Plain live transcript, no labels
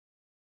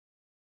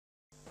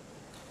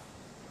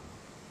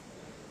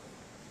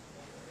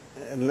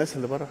الناس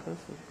اللي بره خلاص.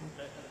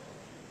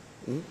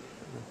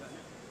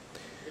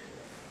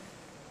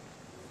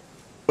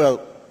 Well,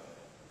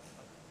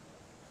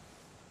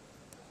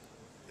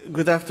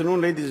 good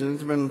afternoon, ladies and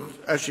gentlemen.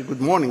 Actually,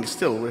 good morning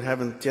still. We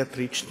haven't yet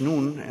reached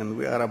noon, and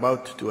we are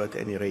about to at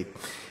any rate.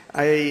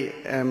 I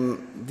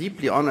am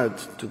deeply honored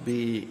to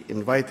be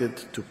invited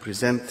to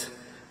present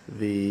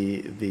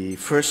the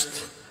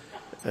first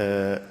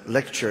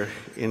lecture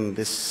in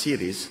this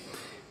series.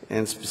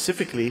 And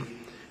specifically,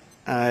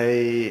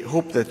 I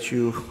hope that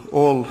you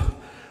all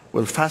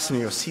will fasten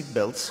your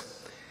seatbelts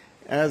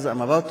as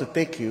I'm about to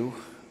take you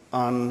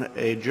on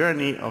a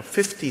journey of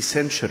 50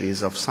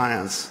 centuries of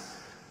science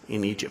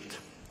in Egypt.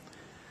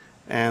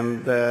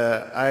 And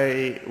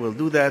I will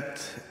do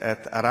that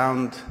at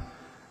around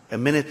a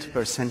minute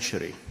per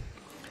century.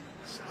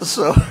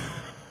 So,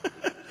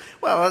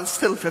 well, it's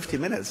still 50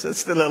 minutes. It's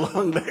still a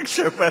long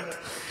lecture, but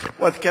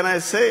what can I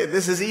say?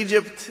 This is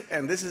Egypt,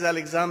 and this is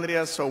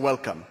Alexandria, so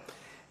welcome.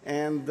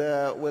 And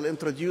we'll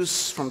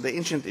introduce from the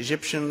ancient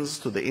Egyptians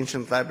to the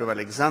ancient Library of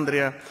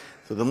Alexandria,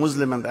 to the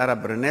Muslim and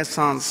Arab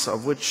Renaissance,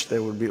 of which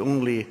there will be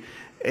only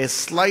a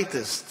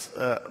slightest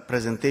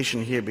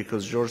presentation here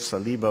because George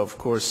Saliba, of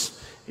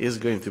course, is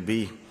going to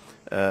be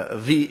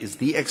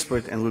the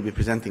expert and will be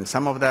presenting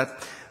some of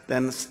that.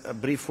 Then a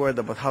brief word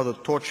about how the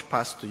torch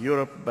passed to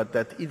Europe, but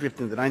that Egypt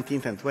in the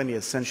 19th and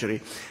 20th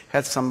century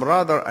had some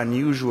rather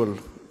unusual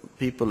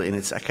people in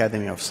its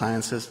Academy of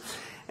Sciences.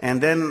 And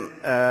then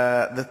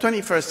the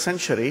 21st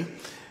century,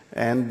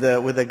 and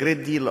with a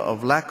great deal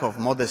of lack of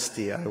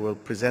modesty, I will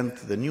present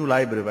the new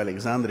Library of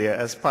Alexandria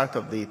as part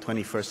of the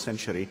 21st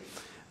century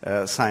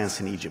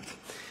science in Egypt.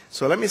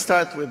 So let me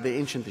start with the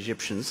ancient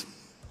Egyptians.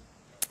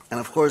 And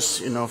of course,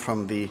 you know,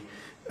 from the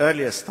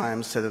earliest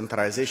times,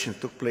 sedentarization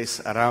took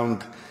place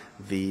around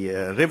the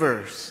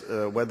rivers,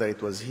 whether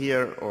it was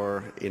here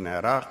or in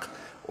Iraq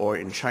or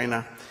in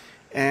China.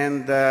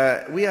 And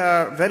we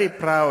are very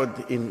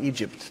proud in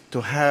Egypt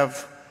to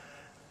have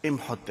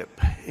Imhotep.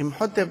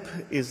 Imhotep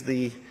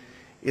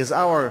is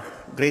our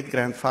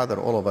great-grandfather,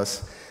 all of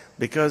us,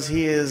 because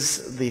he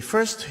is the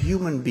first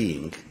human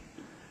being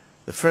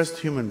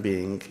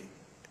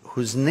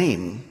whose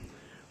name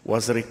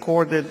was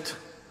recorded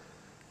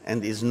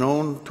and is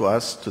known to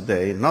us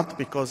today, not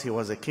because he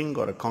was a king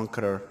or a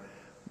conqueror,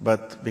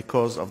 but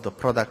because of the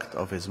product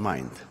of his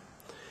mind.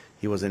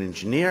 He was an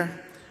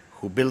engineer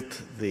who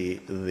built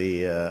the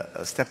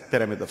stepped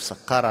pyramid of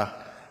Saqqara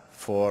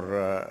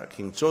for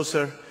King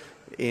Djoser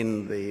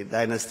in the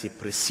dynasty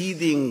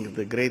preceding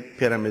the great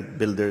pyramid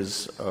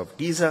builders of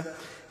Giza.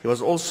 He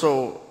was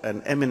also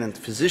an eminent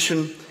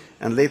physician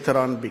and later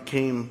on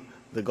became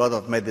the god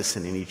of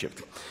medicine in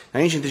Egypt.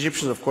 Now, ancient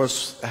Egyptians, of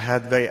course,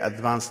 had very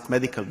advanced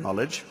medical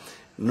knowledge,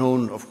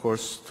 known, of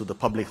course, to the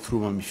public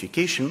through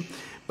mummification.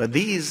 But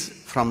these,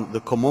 from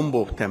the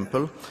Komombo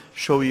temple,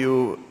 show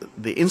you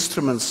the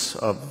instruments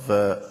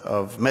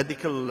of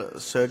medical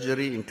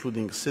surgery,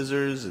 including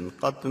scissors and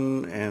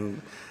cotton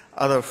and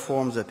other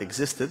forms that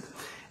existed.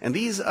 And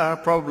these are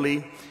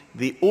probably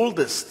the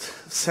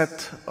oldest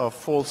set of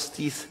false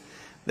teeth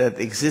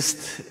that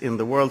exist in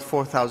the world,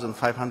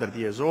 4,500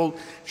 years old,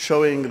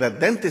 showing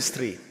that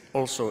dentistry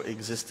also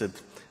existed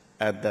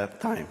at that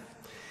time.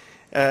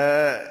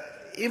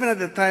 Even at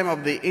the time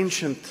of the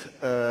ancient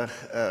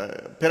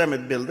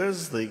pyramid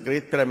builders, the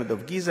Great Pyramid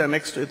of Giza,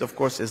 next to it, of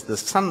course, is the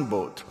sun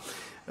boat,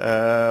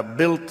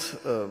 built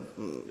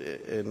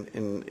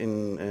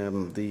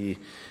in the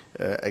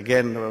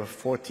again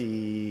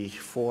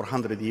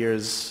 4,400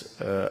 years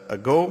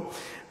ago,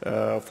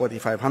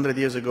 4,500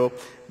 years ago,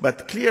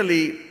 but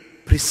clearly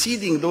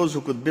preceding those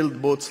who could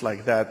build boats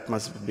like that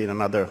must have been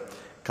another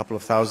couple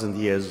of thousand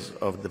years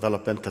of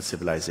developmental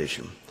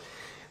civilization.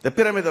 The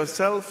pyramid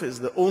itself is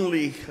the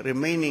only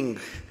remaining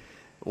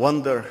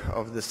wonder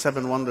of the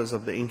 7 wonders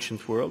of the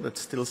ancient world that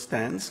still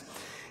stands.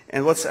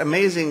 And what's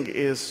amazing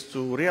is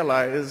to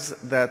realize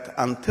that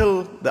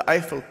until the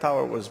Eiffel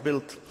Tower was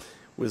built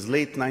with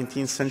late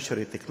 19th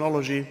century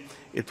technology,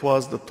 it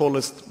was the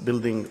tallest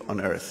building on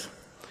Earth,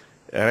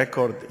 a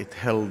record it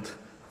held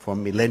for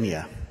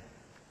millennia.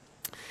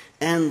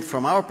 And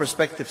from our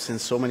perspective,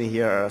 since so many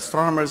here are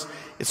astronomers,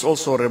 it's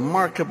also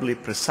remarkably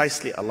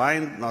precisely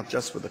aligned, not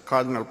just with the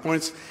cardinal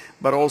points,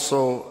 but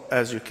also,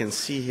 as you can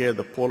see here,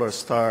 the polar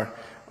star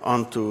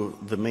onto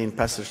the main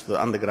passage to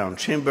the underground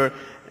chamber,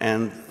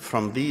 and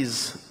from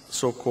these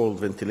so-called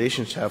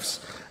ventilation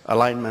shafts,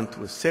 alignment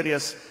with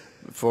Sirius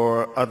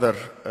for other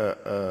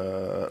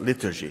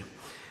liturgy.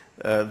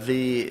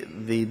 The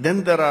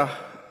Dendera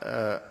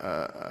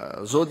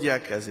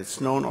zodiac, as it's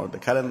known, or the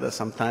calendar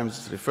sometimes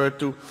is referred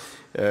to,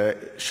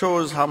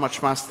 shows how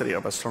much mastery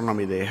of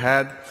astronomy they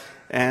had,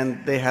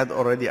 and they had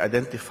already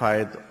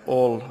identified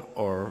all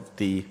of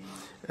the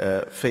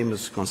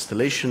famous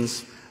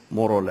constellations,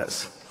 more or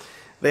less.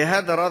 They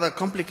had a rather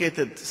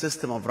complicated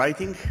system of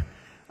writing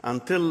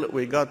until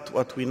we got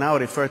what we now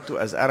refer to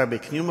as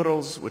Arabic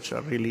numerals, which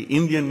are really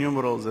Indian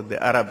numerals that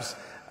the Arabs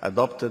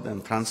adopted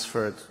and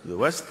transferred to the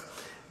West.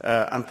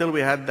 Until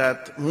we had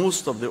that,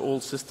 most of the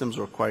old systems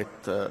were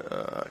quite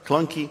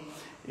clunky,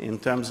 in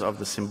terms of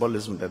the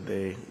symbolism that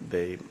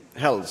they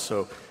held.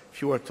 So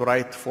if you were to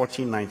write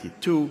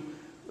 1492,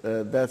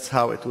 that's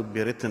how it would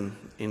be written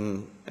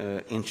in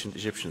ancient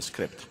Egyptian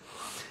script.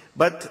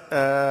 But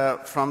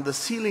from the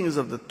ceilings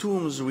of the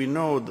tombs, we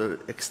know the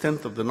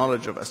extent of the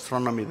knowledge of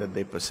astronomy that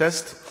they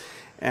possessed.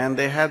 And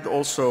they had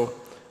also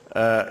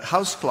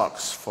house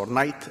clocks for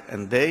night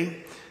and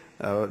day.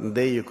 In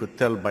day you could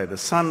tell by the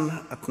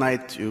sun. At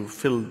night you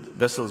filled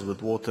vessels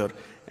with water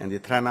and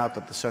it ran out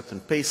at a certain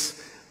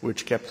pace,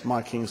 which kept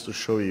markings to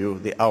show you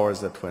the hours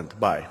that went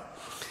by.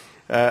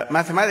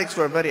 Mathematics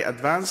were very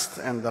advanced,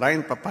 and the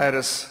Rhind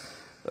Papyrus,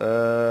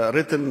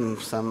 written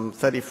some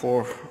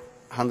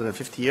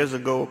 3,450 years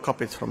ago,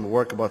 copied from a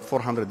work about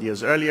 400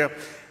 years earlier,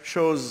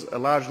 shows a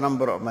large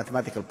number of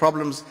mathematical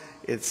problems.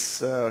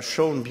 It's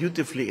shown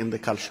beautifully in the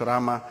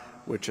Kalshorama,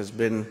 which has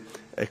been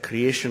a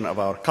creation of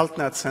our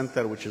CultNet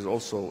Center, which is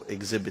also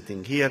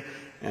exhibiting here.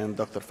 And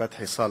Dr.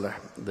 Fathi Saleh,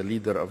 the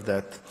leader of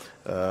that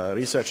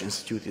research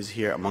institute, is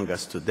here among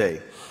us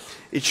today.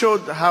 It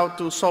showed how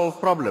to solve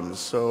problems.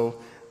 So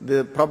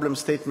the problem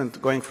statement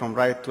going from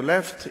right to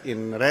left,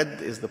 in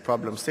red is the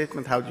problem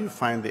statement. How do you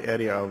find the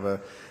area of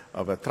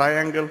a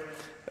triangle?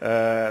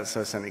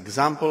 So it's an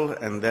example,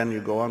 and then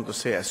you go on to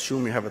say,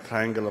 assume you have a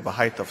triangle of a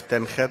height of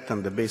 10 chet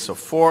and the base of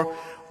 4.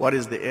 What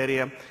is the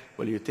area?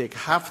 Well, you take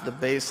half the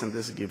base, and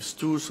this gives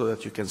 2, so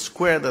that you can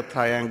square the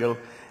triangle,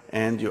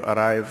 and you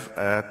arrive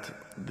at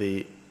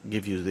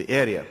give you the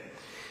area.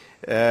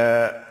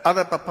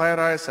 Other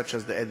papyri, such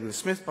as the Edwin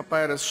Smith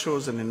papyrus,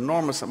 shows an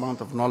enormous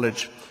amount of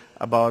knowledge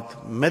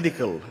about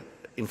medical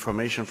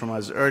information from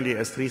as early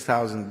as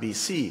 3000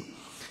 BC.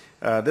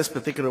 This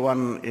particular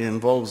one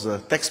involves a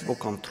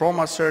textbook on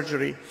trauma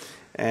surgery,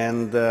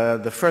 and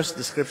the first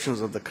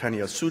descriptions of the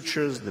cranial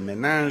sutures, the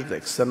meninge, the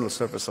external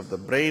surface of the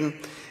brain,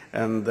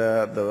 and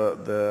the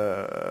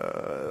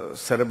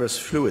cerebrous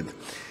fluid.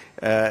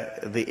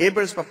 The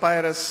Ebers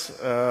Papyrus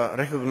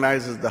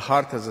recognizes the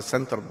heart as the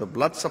center of the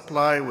blood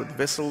supply with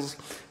vessels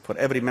for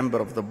every member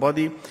of the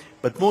body.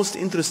 But most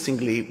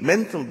interestingly,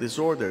 mental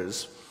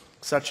disorders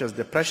such as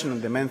depression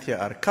and dementia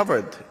are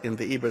covered in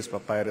the Ebers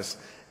Papyrus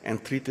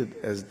and treated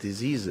as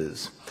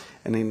diseases.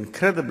 An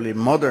incredibly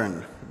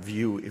modern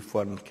view, if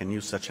one can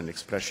use such an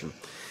expression.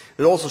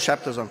 There are also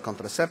chapters on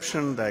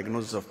contraception,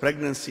 diagnosis of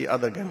pregnancy,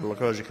 other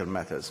gynecological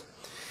matters.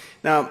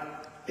 Now,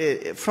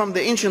 from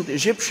the ancient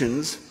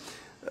Egyptians,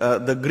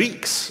 the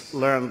Greeks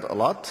learned a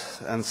lot,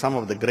 and some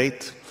of the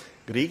great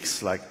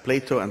Greeks like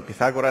Plato and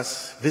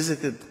Pythagoras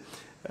visited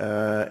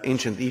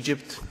ancient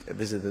Egypt,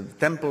 visited the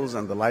temples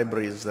and the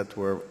libraries that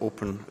were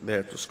open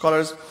there to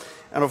scholars,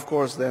 and of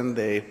course then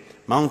they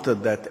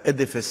mounted that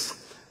edifice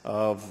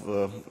of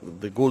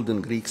the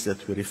golden Greeks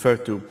that we refer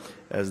to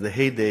as the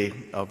heyday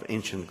of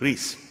ancient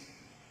Greece.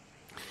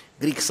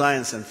 Greek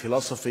science and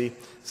philosophy,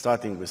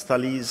 starting with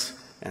Thales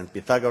and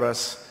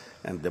Pythagoras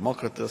and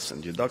Democritus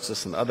and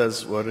Eudoxus and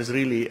others, was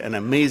really an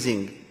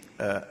amazing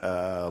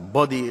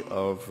body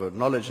of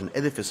knowledge, an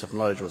edifice of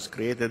knowledge was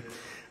created,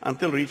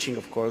 until reaching,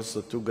 of course,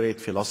 the two great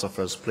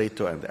philosophers,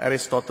 Plato and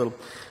Aristotle,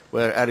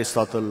 where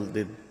Aristotle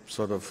did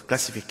sort of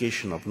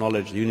classification of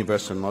knowledge, the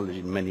universal knowledge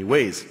in many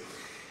ways.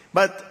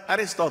 But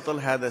Aristotle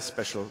had a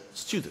special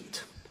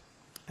student,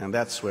 and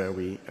that's where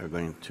we are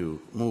going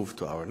to move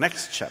to our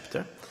next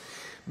chapter,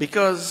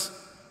 because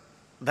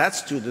that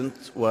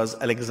student was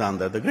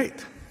Alexander the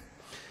Great.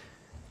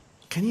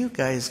 Can you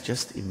guys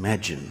just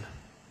imagine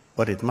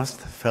what it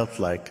must have felt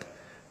like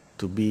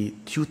to be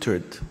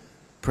tutored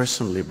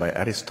personally by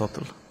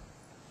Aristotle?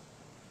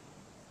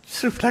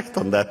 Just reflect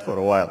on that for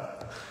a while.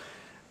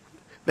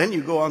 Then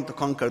you go on to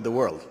conquer the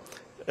world.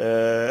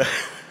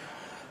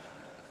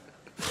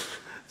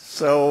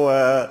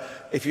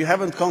 If you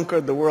haven't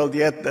conquered the world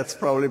yet, that's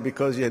probably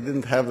because you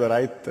didn't have the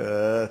right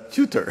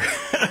tutor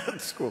at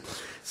school.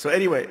 So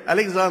anyway,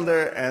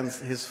 Alexander and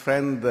his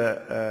friend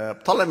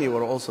Ptolemy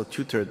were also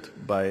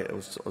tutored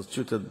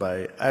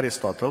by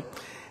Aristotle,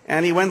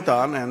 and he went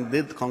on and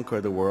did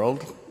conquer the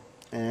world.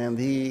 And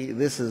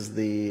this is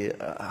the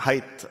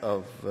height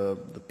of the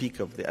peak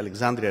of the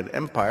Alexandrian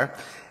Empire.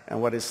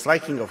 And what is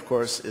striking, of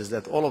course, is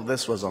that all of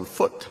this was on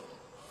foot.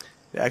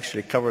 They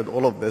actually covered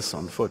all of this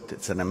on foot.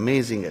 It's an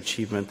amazing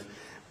achievement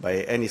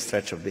by any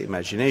stretch of the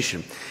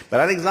imagination. But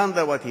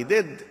Alexander, what he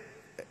did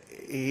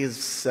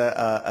is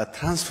a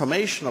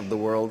transformation of the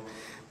world,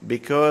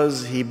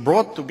 because he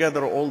brought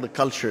together all the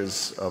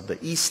cultures of the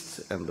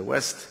East and the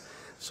West,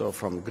 so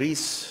from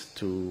Greece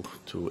to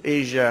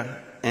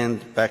Asia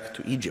and back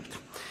to Egypt.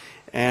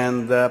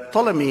 And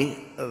Ptolemy,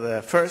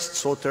 the first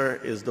Soter,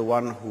 is the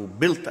one who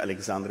built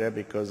Alexandria,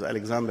 because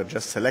Alexander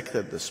just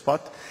selected the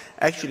spot.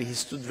 Actually, he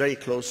stood very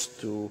close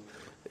to,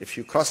 if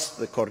you cross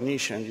the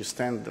Corniche and you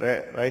stand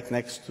right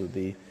next to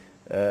the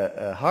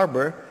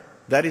harbor,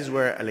 that is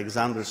where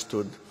Alexander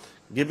stood,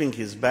 giving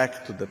his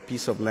back to the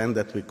piece of land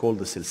that we call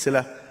the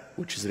Silsila,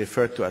 which is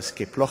referred to as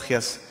Cape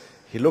Lochias.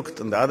 He looked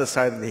on the other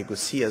side and he could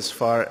see as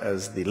far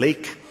as the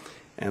lake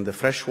and the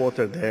fresh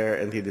water there,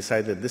 and he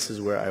decided, this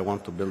is where I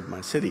want to build my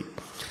city.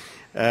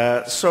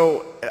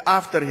 So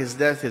after his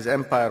death, his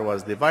empire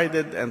was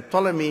divided, and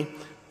Ptolemy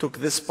took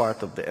this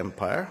part of the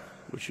empire,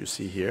 which you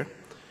see here,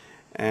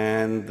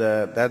 and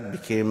that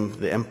became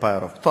the empire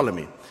of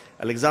Ptolemy.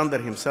 Alexander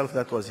himself,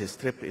 that was his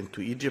trip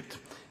into Egypt.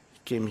 He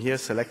came here,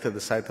 selected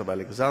the site of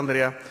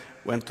Alexandria,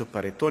 went to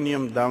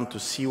Paritonium, down to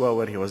Siwa,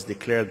 where he was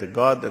declared the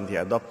god, and he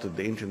adopted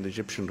the ancient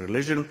Egyptian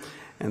religion.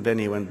 And then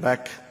he went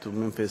back to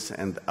Memphis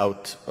and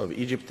out of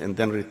Egypt, and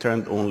then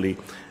returned only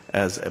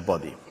as a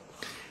body.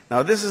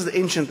 Now, this is the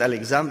ancient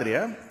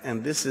Alexandria,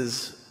 and this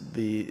is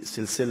the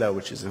Silsila,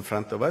 which is in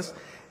front of us,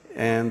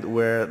 and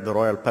where the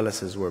royal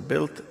palaces were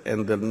built,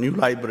 and the new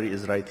library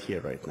is right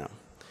here, right now.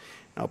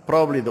 Now,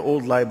 probably the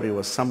old library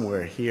was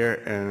somewhere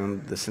here,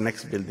 and this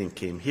next building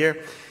came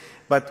here.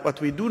 But what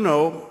we do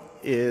know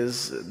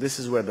is this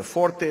is where the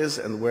fort is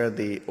and where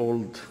the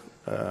old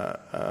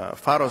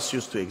pharos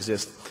used to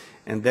exist.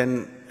 And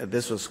then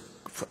this was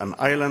an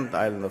island, the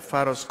island of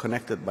Pharos,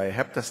 connected by a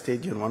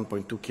heptastadion,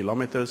 1.2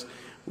 kilometers,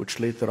 which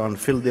later on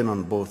filled in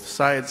on both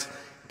sides,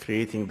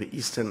 creating the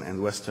eastern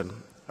and western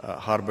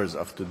harbors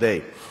of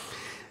today.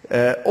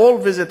 All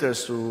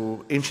visitors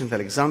to ancient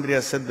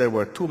Alexandria said there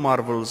were two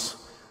marvels.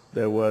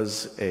 There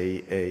was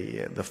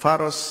the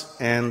Pharos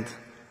and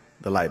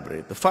the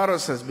library. The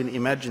Pharos has been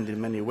imagined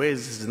in many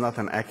ways. This is not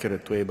an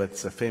accurate way, but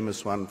it's a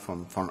famous one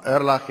from von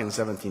Erlach in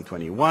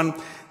 1721.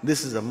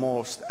 This is the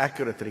most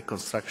accurate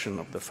reconstruction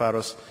of the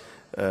Pharos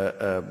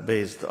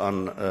based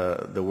on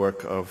the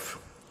work of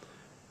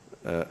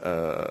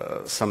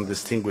some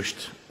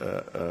distinguished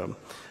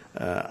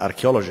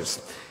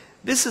archaeologists.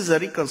 This is a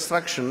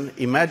reconstruction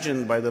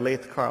imagined by the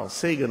late Carl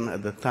Sagan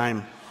at the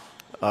time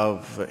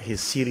of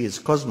his series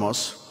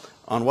Cosmos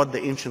on what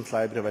the ancient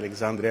library of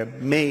Alexandria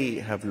may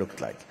have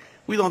looked like.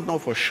 We don't know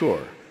for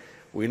sure.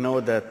 We know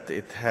that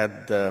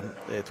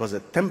it was a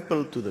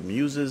temple to the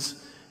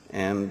muses,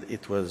 and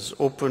it was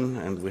open,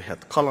 and we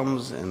had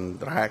columns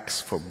and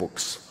racks for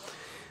books.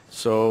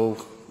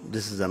 So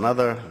this is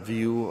another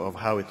view of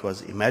how it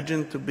was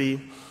imagined to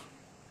be.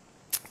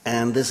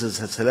 And this is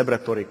a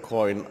celebratory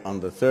coin on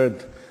the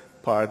third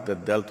part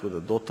that dealt with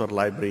the daughter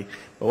library.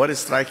 But what is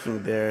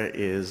striking there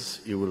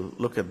is, you will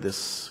look at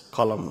this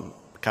column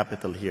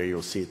capital here,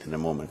 you'll see it in a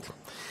moment.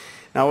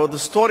 Now, the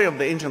story of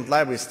the ancient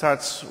library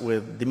starts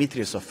with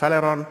Demetrius of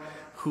Phaleron,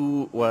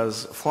 who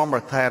was former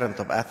tyrant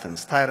of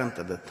Athens. Tyrant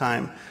at the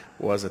time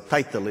was a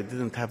title. It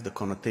didn't have the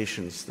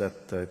connotations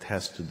that it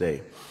has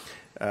today.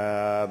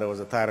 There was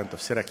a tyrant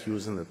of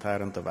Syracuse and a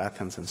tyrant of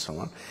Athens and so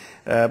on.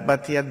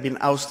 But he had been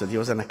ousted. He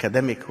was an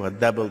academic who had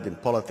dabbled in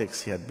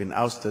politics. He had been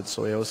ousted,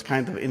 so he was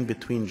kind of in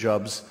between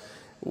jobs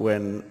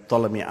when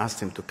Ptolemy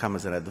asked him to come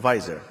as an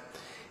advisor.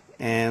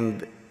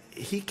 And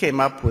he came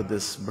up with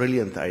this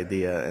brilliant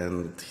idea,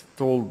 and he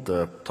told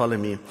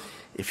Ptolemy,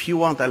 if you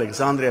want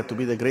Alexandria to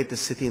be the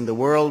greatest city in the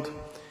world,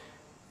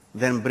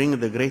 then bring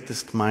the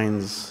greatest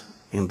minds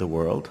in the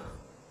world,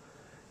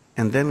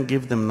 and then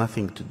give them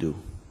nothing to do.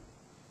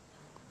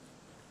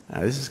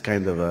 This is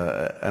kind of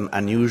an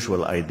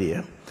unusual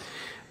idea.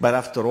 But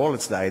after all,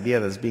 it's the idea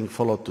that's being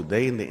followed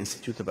today in the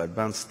Institute of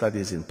Advanced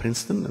Studies in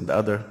Princeton and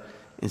other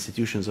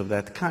institutions of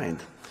that kind.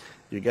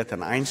 You get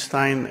an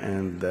Einstein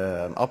and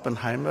an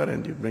Oppenheimer,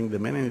 and you bring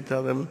them in and you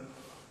tell them,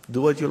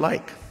 do what you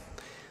like.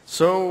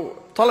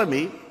 So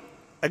Ptolemy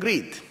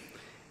agreed.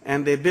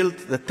 And they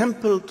built the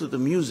Temple to the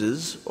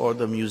Muses, or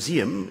the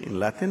Museum in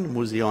Latin,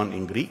 Museon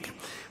in Greek,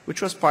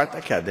 which was part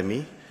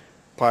academy,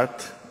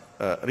 part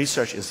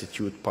research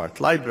institute, part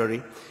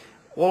library,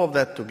 all of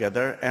that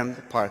together,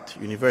 and part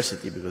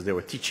university, because they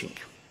were teaching.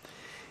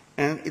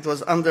 And it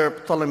was under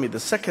Ptolemy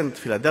II,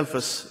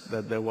 Philadelphus,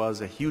 that there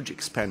was a huge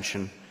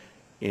expansion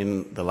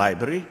in the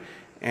library,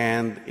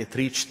 and it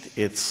reached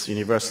its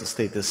universal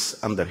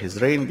status under his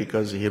reign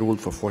because he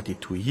ruled for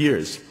 42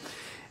 years.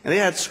 And they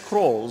had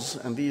scrolls,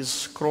 and these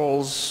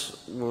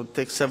scrolls would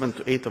take 7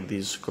 to 8 of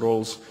these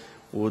scrolls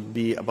would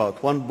be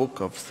about one book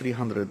of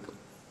 300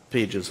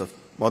 pages of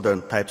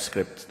modern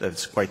typescript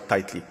that's quite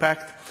tightly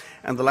packed,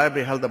 and the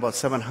library held about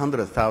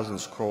 700,000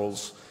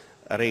 scrolls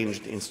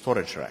arranged in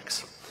storage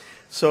racks.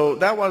 So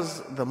that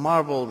was the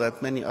marvel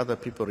that many other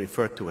people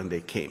referred to when they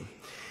came.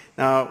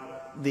 Now,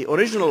 the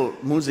original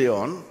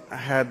Museon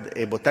had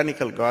a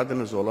botanical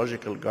garden, a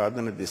zoological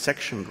garden, a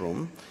dissection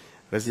room,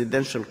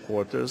 residential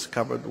quarters,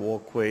 covered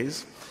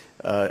walkways,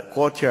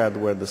 courtyard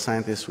where the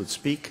scientists would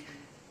speak,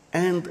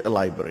 and a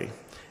library.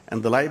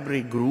 And the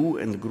library grew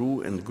and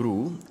grew and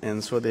grew,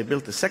 and so they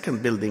built a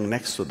second building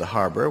next to the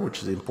harbor,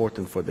 which is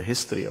important for the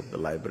history of the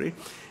library.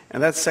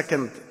 And that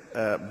second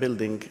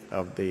building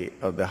of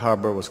the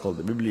harbor was called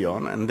the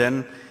Biblion. And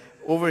then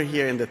over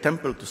here in the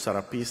temple to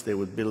Serapis, they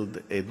would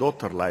build a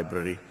daughter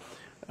library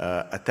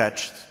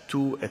attached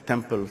to a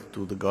temple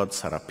to the god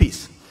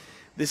Serapis.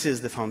 This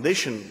is the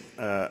foundation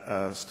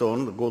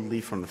stone, the gold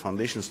leaf from the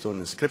foundation stone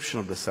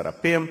inscription of the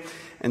Serapeum,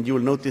 and you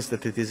will notice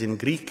that it is in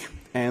Greek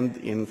and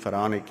in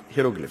pharaonic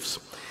hieroglyphs.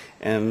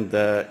 And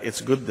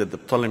it's good that the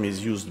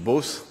Ptolemies used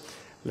both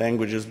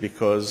languages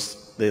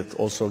because it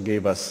also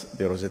gave us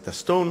the Rosetta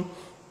Stone,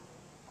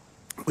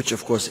 which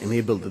of course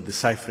enabled the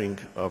deciphering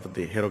of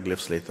the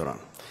hieroglyphs later on.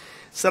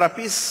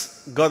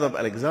 Serapis, god of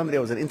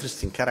Alexandria, was an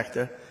interesting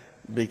character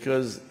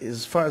because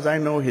as far as I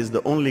know, he's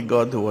the only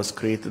god who was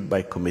created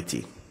by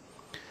committee.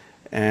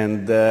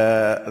 And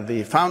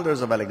the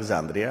founders of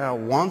Alexandria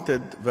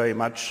wanted very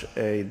much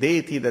a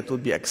deity that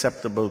would be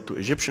acceptable to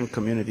Egyptian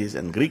communities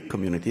and Greek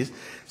communities,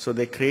 so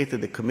they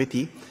created a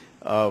committee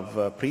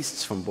of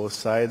priests from both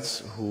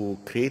sides who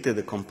created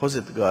a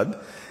composite god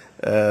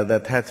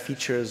that had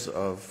features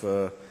of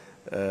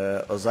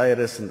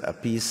Osiris and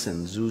Apis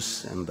and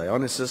Zeus and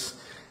Dionysus,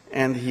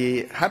 and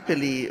he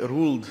happily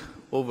ruled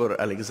over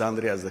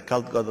Alexandria as the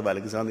cult god of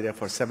Alexandria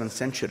for 7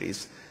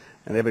 centuries,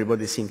 and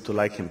everybody seemed to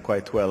like him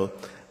quite well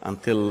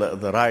until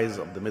the rise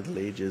of the Middle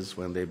Ages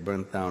when they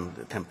burnt down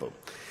the temple.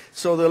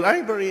 So the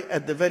library,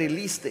 at the very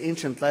least, the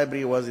ancient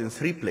library was in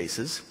 3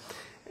 places,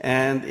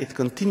 and it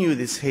continued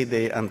its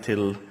heyday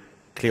until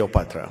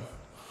Cleopatra.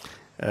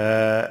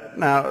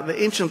 Now, the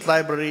ancient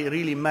library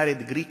really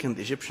married Greek and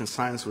Egyptian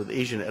science with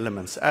Asian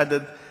elements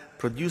added,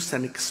 produced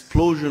an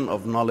explosion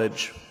of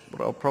knowledge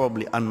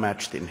probably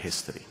unmatched in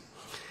history.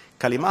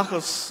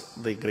 Callimachus,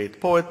 the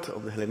great poet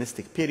of the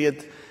Hellenistic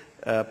period,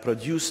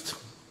 produced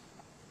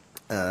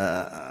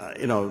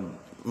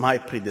my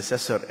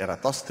predecessor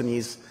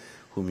Eratosthenes,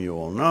 whom you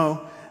all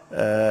know,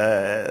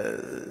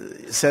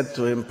 said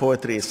to him,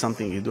 poetry is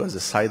something you do as a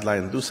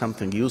sideline, do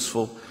something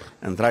useful,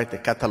 and write a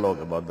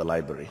catalog about the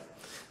library.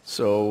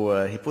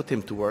 So he put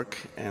him to work,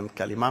 and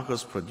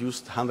Callimachus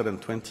produced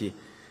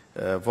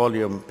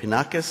 120-volume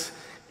Pinakes,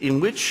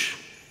 in which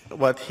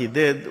what he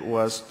did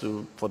was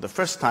to, for the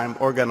first time,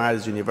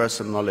 organize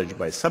universal knowledge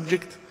by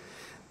subject,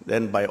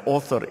 then by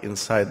author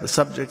inside the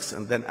subjects,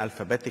 and then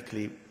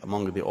alphabetically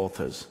among the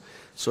authors.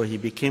 So he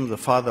became the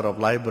father of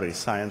library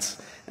science,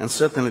 and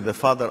certainly the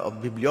father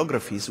of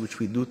bibliographies, which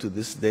we do to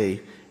this day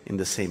in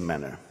the same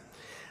manner.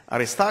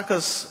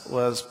 Aristarchus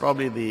was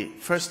probably the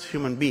first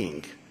human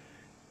being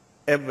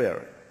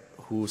ever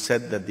who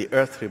said that the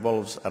earth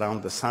revolves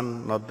around the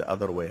sun, not the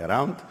other way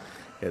around.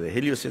 He had a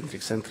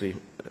heliocentric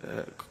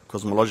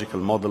cosmological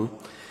model.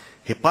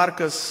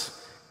 Hipparchus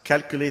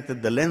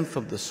calculated the length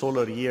of the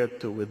solar year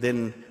to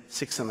within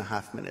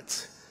 6.5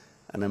 minutes.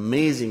 An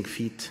amazing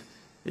feat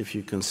if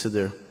you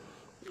consider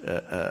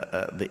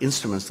the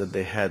instruments that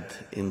they had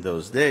in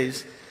those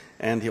days.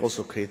 And he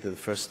also created the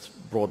first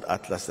broad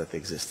atlas that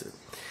existed.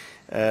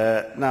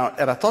 Now,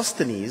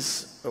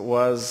 Eratosthenes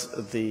was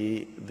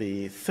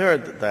the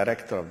third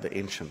director of the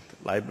ancient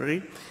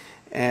library,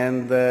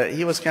 and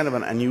he was kind of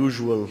an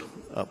unusual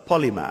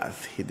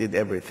polymath. He did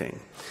everything.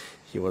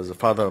 He was a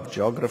father of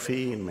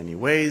geography in many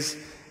ways,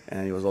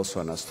 and he was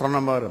also an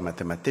astronomer, a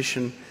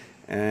mathematician,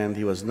 and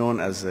he was known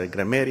as a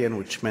grammarian,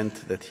 which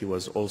meant that he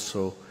was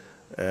also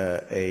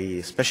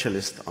a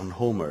specialist on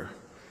Homer,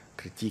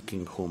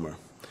 critiquing Homer.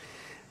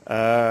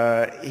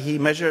 He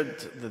measured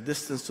the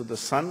distance to the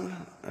sun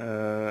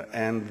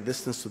and the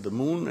distance to the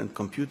moon, and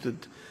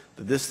computed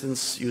the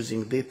distance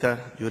using data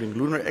during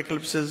lunar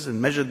eclipses,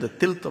 and measured the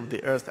tilt of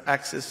the Earth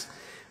axis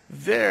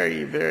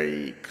very,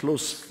 very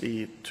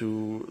closely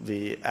to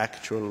the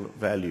actual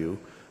value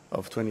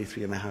of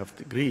 23.5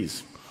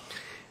 degrees.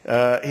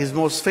 His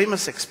most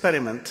famous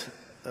experiment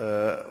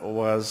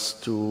was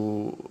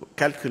to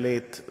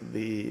calculate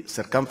the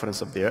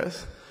circumference of the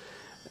Earth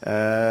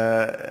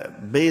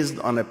based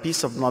on a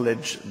piece of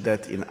knowledge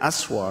that in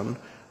Aswan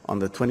on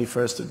the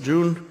 21st of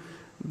June,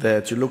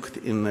 that you looked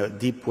in a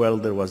deep well,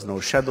 there was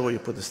no shadow. You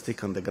put a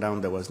stick on the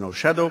ground, there was no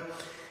shadow.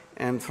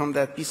 And from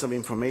that piece of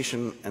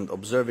information and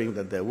observing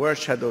that there were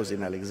shadows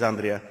in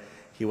Alexandria,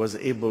 he was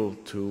able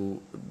to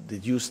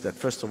deduce that,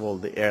 first of all,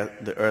 the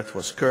Earth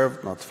was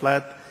curved, not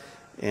flat,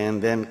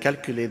 and then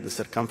calculate the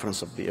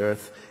circumference of the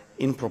Earth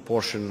in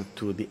proportion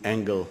to the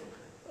angle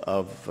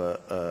of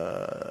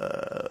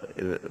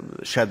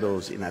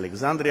shadows in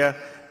Alexandria,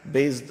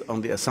 based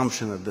on the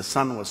assumption that the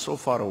sun was so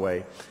far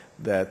away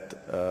that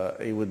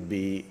it would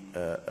be,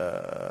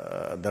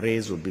 the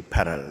rays would be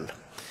parallel.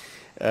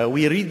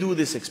 We redo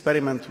this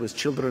experiment with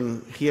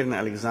children here in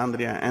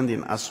Alexandria and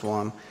in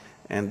Aswan,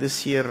 and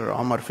this year,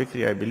 Omar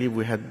Fikri, I believe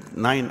we had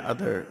 9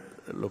 other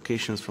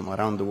locations from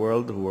around the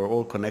world who were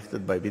all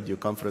connected by video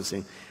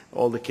conferencing.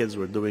 All the kids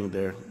were doing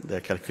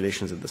their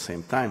calculations at the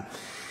same time.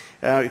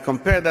 You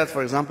compare that,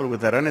 for example,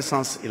 with the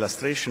Renaissance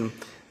illustration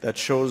that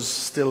shows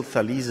still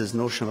Thales'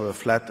 notion of a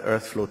flat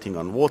earth floating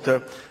on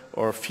water,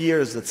 or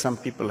fears that some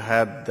people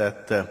had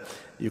that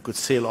you could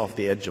sail off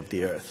the edge of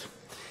the earth.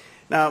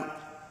 Now,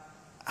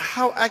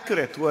 how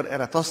accurate were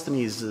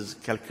Eratosthenes'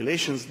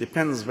 calculations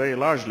depends very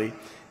largely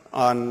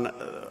on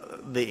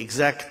the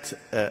exact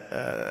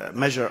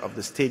measure of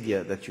the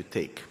stadia that you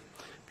take,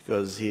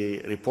 because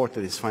he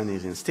reported his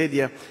findings in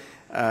stadia.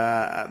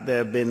 There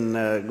have been,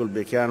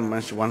 Gulbenkian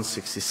mentioned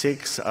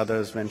 166,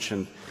 others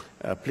mentioned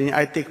Pliny.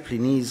 I take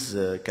Pliny's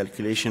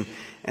calculation,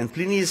 and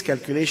Pliny's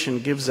calculation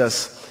gives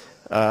us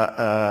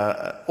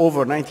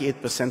over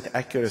 98%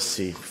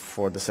 accuracy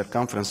for the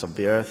circumference of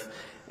the Earth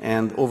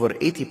and over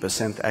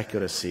 80%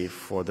 accuracy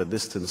for the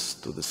distance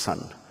to the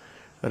sun.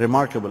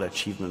 Remarkable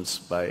achievements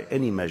by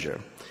any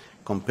measure,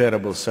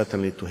 comparable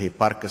certainly to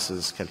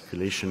Hipparchus's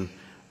calculation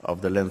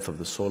of the length of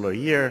the solar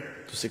year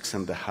to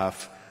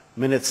 6.5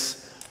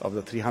 minutes. of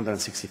the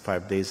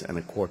 365 days and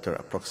a quarter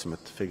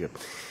approximate figure.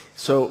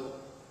 So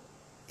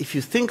if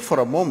you think for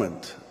a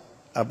moment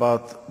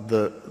about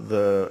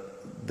the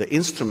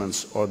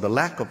instruments or the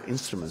lack of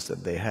instruments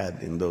that they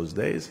had in those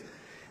days,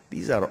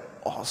 these are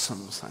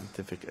awesome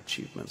scientific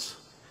achievements,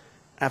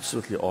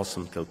 absolutely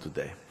awesome till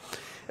today.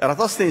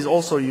 Eratosthenes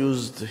also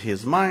used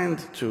his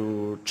mind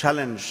to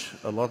challenge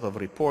a lot of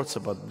reports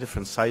about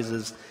different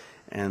sizes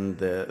and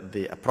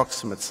the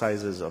approximate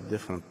sizes of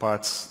different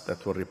parts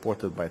that were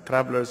reported by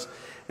travelers.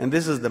 And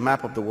this is the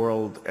map of the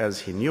world as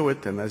he knew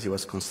it and as he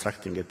was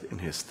constructing it in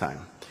his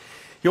time.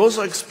 He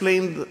also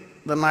explained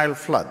the Nile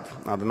flood.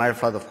 Now, the Nile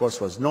flood, of course,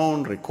 was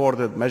known,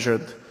 recorded,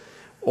 measured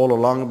all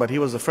along, but he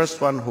was the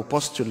first one who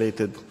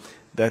postulated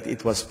that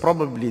it was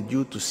probably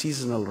due to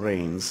seasonal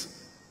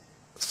rains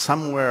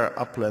somewhere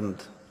upland,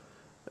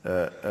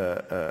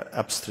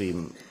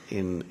 upstream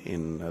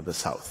in the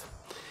south,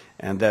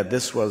 and that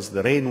this was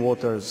the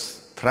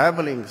rainwaters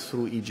traveling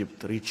through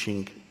Egypt,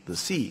 reaching the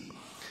sea,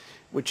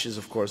 which is,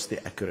 of course,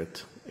 the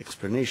accurate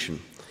explanation.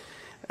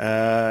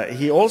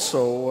 He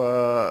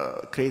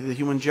also created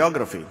human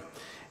geography,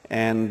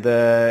 and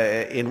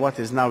in what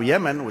is now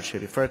Yemen, which he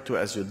referred to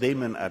as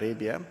Yudaman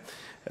Arabia,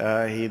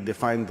 he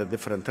defined the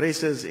different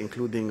races,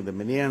 including the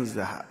Minians,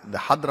 the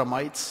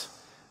Hadramites,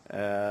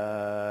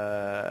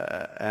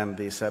 and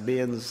the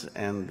Sabaeans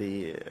and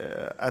the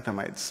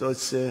Atamites. So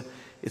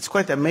it's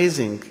quite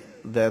amazing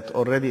that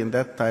already in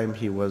that time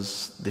he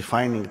was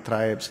defining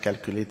tribes,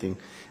 calculating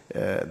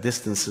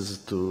distances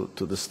to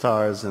the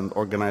stars, and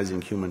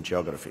organizing human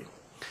geography.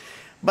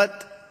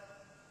 But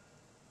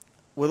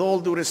with all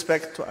due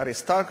respect to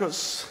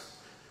Aristarchus,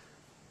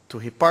 to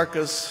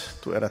Hipparchus,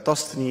 to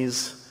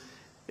Eratosthenes,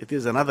 it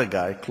is another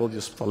guy,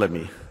 Claudius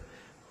Ptolemy,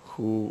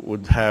 who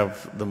would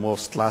have the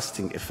most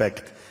lasting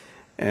effect.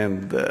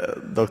 And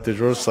Dr.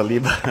 George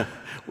Saliba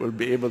will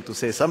be able to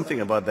say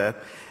something about that,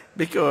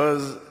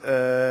 because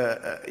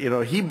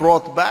he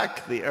brought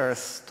back the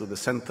Earth to the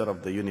center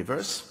of the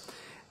universe,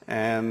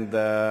 and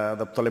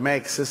the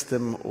Ptolemaic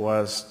system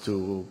was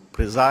to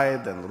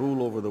preside and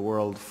rule over the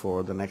world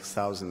for the next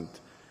 1,000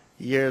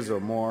 years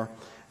or more,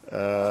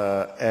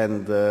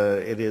 and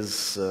it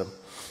is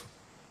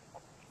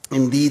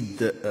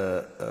indeed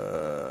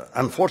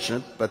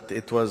unfortunate, but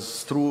it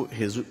was through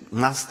his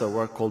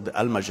masterwork called the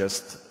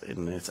Almagest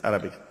in its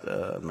Arabic,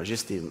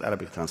 Majesty in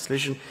Arabic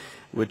translation,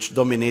 which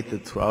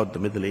dominated throughout the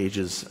Middle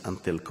Ages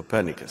until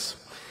Copernicus.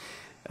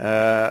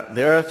 The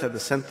Earth at the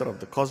center of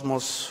the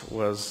cosmos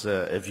was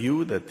a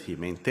view that he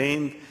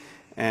maintained,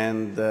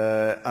 and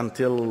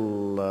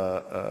until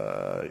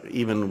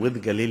even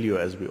with Galileo,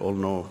 as we all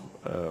know,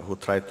 who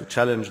tried to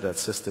challenge that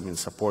system in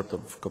support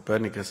of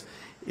Copernicus,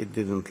 it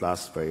didn't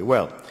last very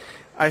well.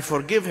 I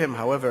forgive him,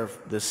 however,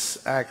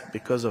 this act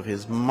because of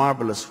his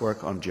marvelous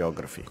work on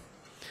geography.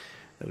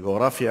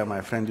 Geographia,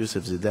 my friend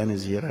Yusuf Zidane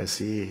is here, I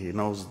see, he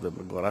knows the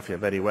geographia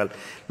very well.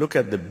 Look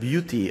at the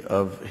beauty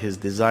of his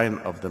design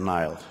of the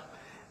Nile,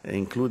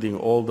 including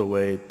all the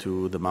way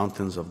to the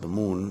mountains of the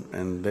moon,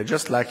 and they're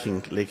just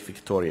lacking Lake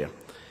Victoria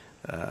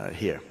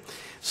here.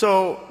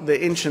 So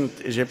the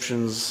ancient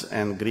Egyptians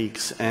and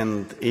Greeks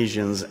and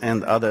Asians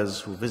and others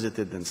who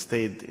visited and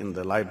stayed in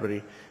the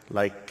library,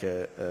 like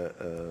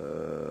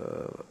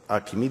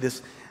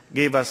Archimedes,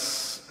 gave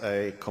us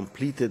a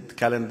completed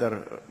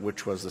calendar,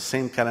 which was the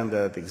same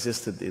calendar that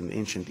existed in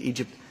ancient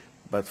Egypt,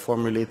 but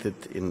formulated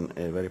in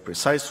a very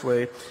precise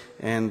way,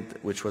 and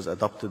which was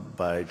adopted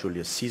by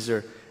Julius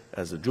Caesar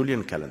as a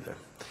Julian calendar.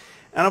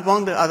 And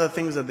among the other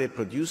things that they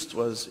produced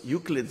was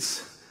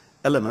Euclid's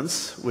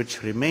Elements,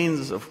 which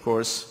remains, of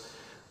course,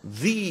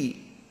 the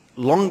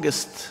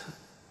longest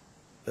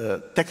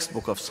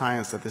textbook of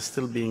science that is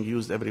still being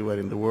used everywhere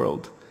in the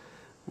world.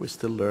 We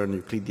still learn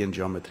Euclidean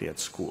geometry at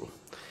school.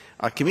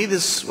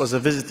 Archimedes was a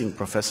visiting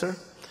professor.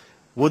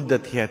 Would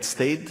that he had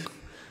stayed.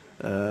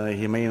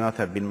 He may not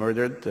have been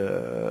murdered,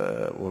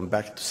 went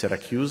back to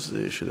Syracuse.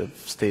 He should have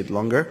stayed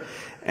longer.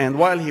 And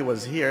while he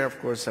was here, of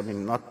course,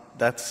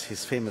 that's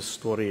his famous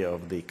story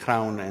of the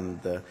crown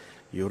and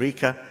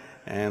Eureka.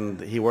 And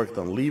he worked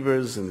on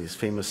levers and his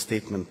famous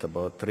statement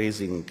about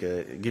raising,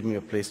 give me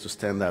a place to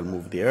stand, I'll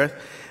move the earth.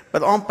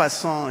 But en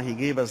passant, he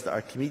gave us the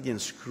Archimedean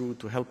screw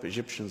to help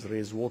Egyptians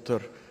raise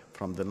water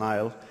from the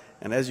Nile.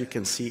 And as you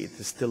can see, it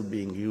is still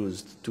being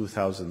used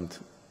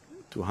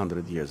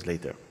 2,200 years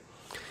later.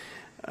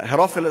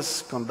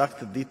 Herophilus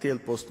conducted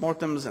detailed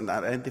postmortems and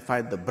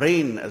identified the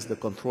brain as the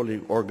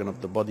controlling organ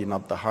of the body,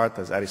 not the heart,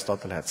 as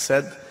Aristotle had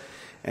said.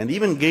 And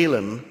even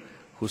Galen,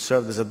 who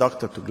served as a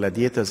doctor to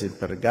gladiators in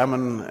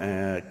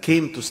Pergamon,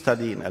 came to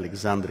study in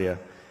Alexandria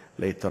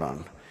later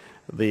on.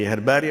 The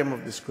herbarium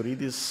of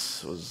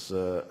Dioscorides was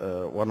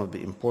one of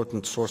the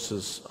important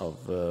sources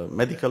of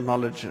medical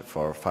knowledge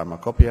for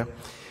pharmacopoeia.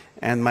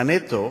 And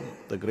Manetho,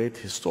 the great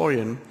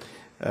historian,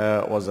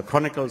 was the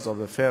Chronicles of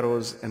the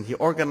Pharaohs, and he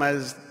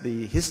organized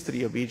the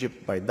history of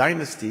Egypt by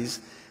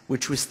dynasties,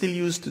 which we still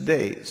use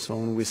today. So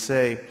when we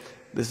say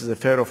this is a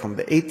pharaoh from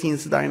the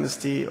 18th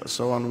dynasty, or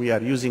so on, we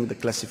are using the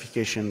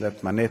classification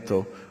that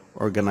Manetho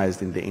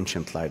organized in the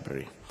ancient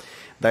library.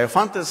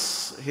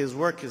 Diophantus, his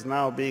work is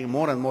now being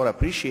more and more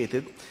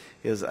appreciated,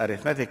 his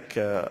arithmetic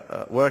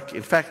work.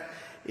 In fact,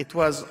 it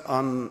was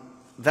on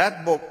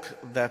that book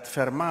that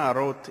Fermat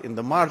wrote in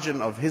the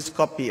margin of his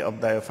copy of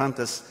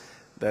Diophantus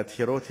that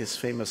he wrote his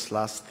famous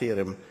last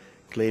theorem,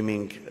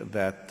 claiming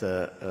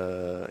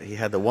that he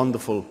had a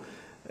wonderful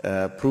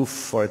proof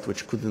for it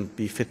which couldn't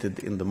be fitted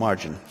in the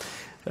margin.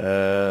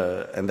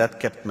 And that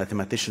kept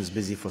mathematicians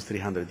busy for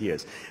 300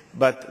 years.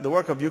 But the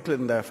work of Euclid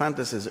and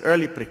Diophantus is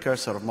early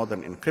precursor of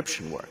modern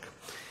encryption work.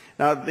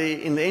 Now,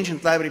 in the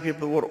ancient library,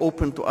 people were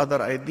open to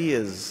other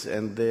ideas,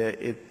 and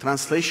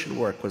translation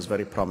work was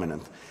very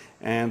prominent.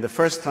 And the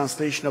first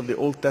translation of the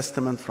Old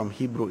Testament from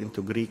Hebrew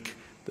into Greek,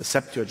 the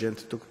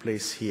Septuagint, took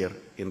place here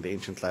in the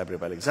ancient library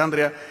of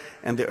Alexandria.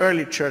 And the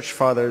early church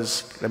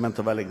fathers, Clement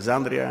of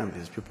Alexandria and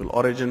his pupil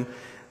Origen,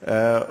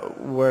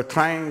 were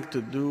trying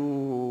to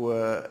do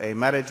a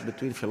marriage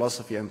between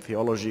philosophy and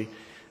theology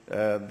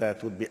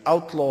that would be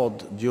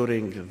outlawed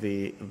during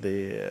the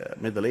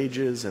Middle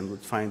Ages and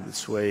would find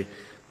its way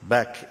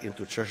back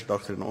into church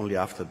doctrine only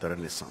after the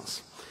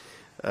Renaissance.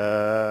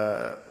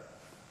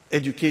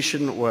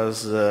 Education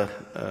was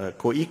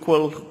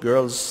co-equal.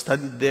 Girls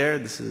studied there.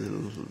 This is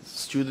a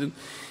student.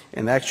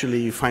 And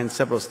actually, you find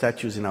several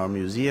statues in our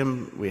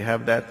museum. We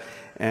have that.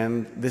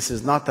 And this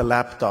is not a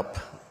laptop.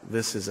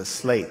 This is a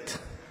slate.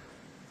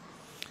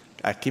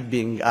 I keep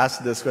being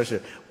asked this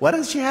question. What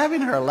does she have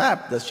in her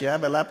lap? Does she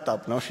have a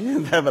laptop? No, she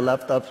didn't have a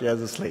laptop. She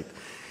has a slate.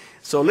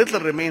 So little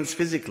remains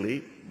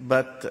physically,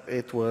 but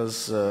it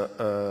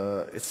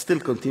still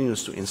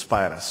continues to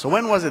inspire us. So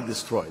when was it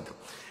destroyed?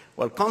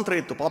 Well,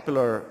 contrary to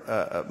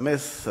popular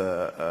myth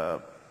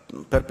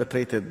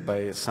perpetrated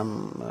by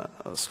some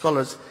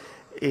scholars,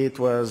 it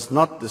was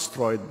not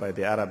destroyed by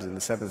the Arabs in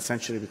the 7th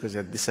century because it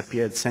had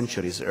disappeared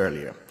centuries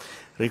earlier.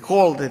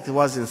 Recall that it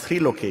was in 3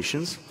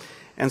 locations,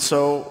 and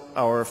so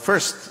our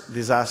first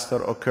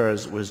disaster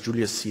occurs with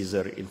Julius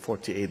Caesar in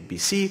 48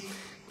 BC,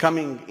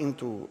 coming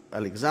into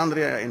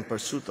Alexandria in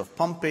pursuit of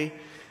Pompey.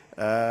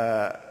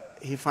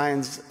 He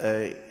finds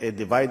a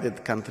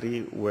divided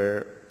country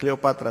where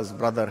Cleopatra's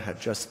brother had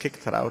just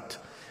kicked her out,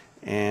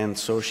 and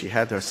so she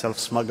had herself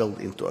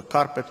smuggled into a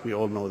carpet. We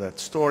all know that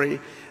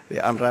story. They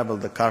unravel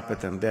the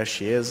carpet, and there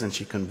she is, and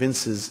she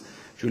convinces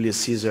Julius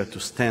Caesar to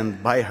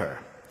stand by her.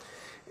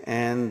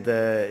 And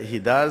he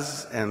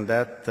does, and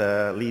that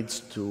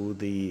leads to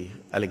the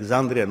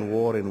Alexandrian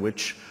War, in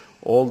which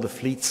all the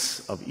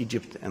fleets of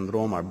Egypt and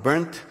Rome are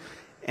burnt.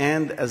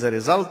 And as a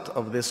result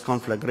of this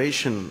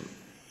conflagration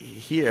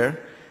here,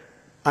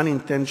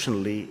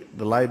 unintentionally,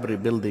 the library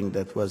building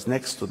that was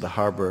next to the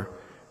harbor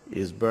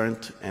is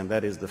burnt, and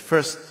that is the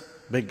first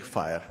big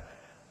fire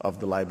of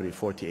the library,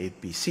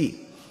 48 BC.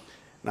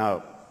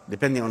 Now,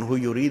 depending on who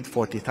you read,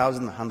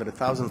 40,000,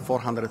 100,000,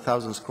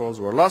 400,000 scrolls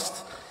were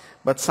lost,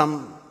 but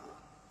some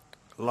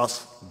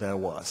loss there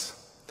was.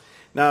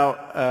 Now,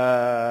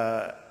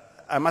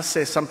 I must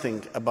say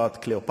something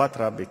about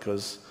Cleopatra,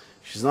 because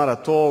she's not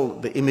at all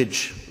the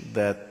image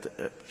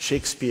that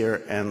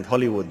Shakespeare and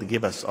Hollywood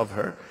give us of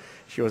her.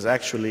 She was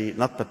actually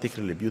not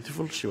particularly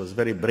beautiful. She was a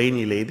very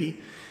brainy lady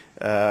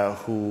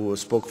who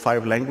spoke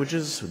 5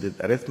 languages, who did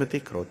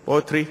arithmetic, wrote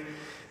poetry,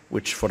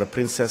 which for a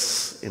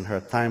princess in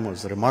her time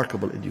was a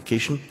remarkable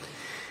education.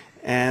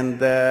 And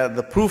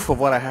the proof of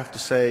what I have to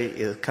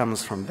say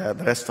comes from the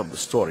rest of the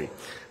story.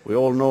 We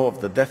all know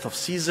of the death of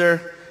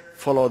Caesar,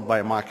 followed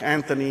by Mark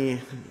Antony,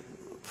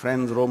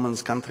 friends,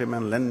 Romans,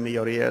 countrymen, lend me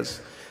your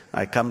ears.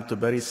 I come to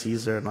bury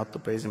Caesar, not to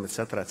praise him,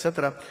 etc.,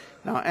 etc.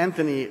 Now,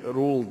 Antony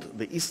ruled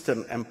the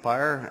Eastern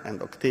Empire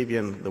and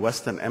Octavian the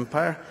Western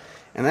Empire.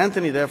 And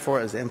Antony,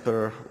 therefore, as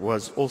emperor,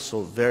 was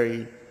also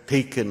very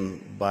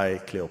taken by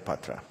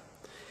Cleopatra.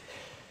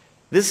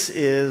 This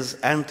is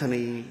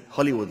Antony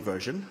Hollywood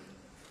version.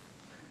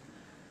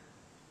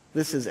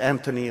 This is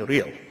Antony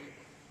real.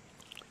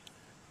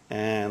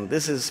 And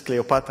this is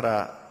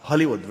Cleopatra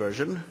Hollywood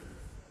version.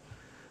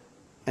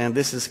 And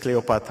this is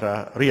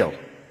Cleopatra real.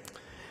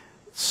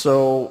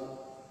 So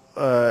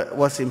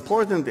what's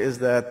important is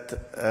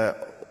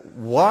that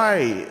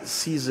why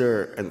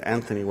Caesar and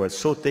Antony were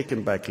so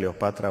taken by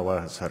Cleopatra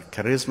was her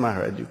charisma,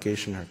 her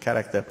education, her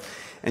character.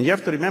 And you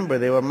have to remember,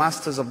 they were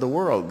masters of the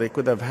world. They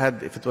could have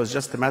had, if it was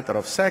just a matter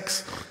of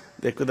sex,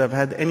 they could have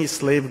had any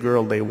slave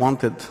girl they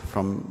wanted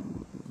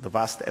from the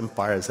vast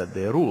empires that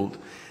they ruled.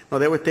 No,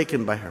 they were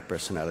taken by her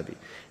personality.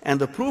 And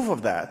the proof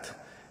of that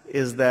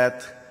is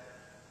that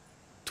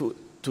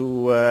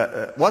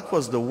what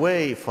was the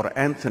way for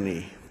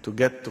Antony to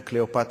get to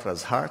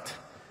Cleopatra's heart?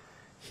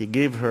 He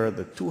gave her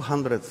the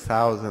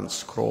 200,000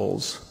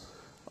 scrolls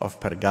of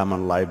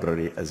Pergamon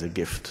library as a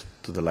gift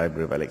to the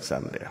Library of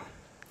Alexandria.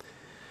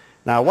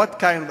 Now, what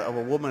kind of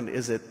a woman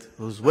is it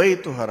whose way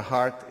to her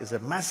heart is a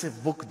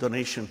massive book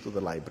donation to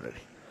the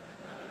library?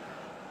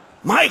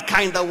 My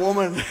kind of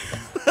woman.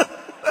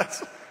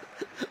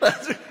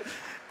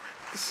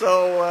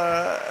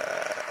 So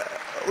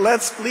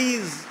let's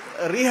please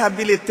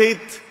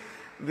rehabilitate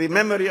the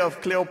memory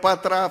of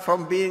Cleopatra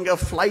from being a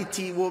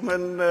flighty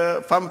woman,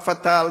 femme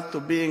fatale, to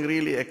being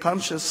really a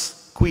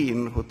conscious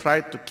queen who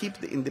tried to keep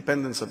the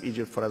independence of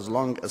Egypt for as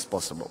long as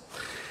possible.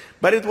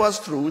 But it was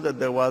true that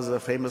there was a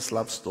famous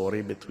love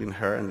story between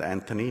her and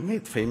Antony,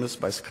 made famous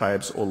by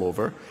scribes all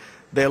over.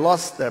 They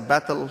lost their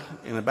battle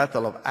in a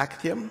battle of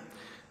Actium,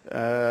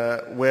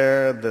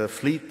 where the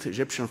fleet,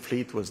 Egyptian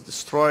fleet, was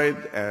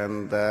destroyed,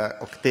 and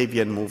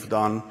Octavian moved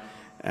on,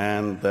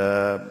 and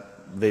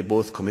they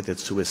both committed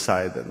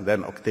suicide. And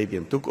then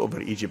Octavian took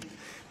over Egypt,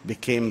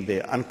 became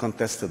the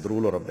uncontested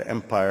ruler of the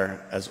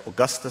empire as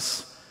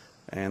Augustus,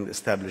 and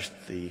established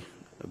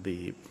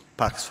the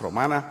Pax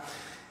Romana.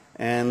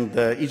 And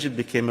Egypt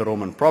became a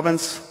Roman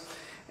province.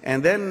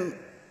 And then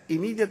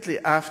immediately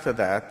after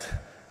that,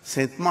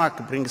 St.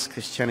 Mark brings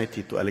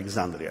Christianity to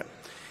Alexandria.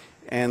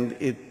 And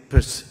it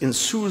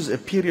ensues a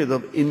period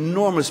of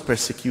enormous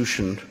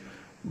persecution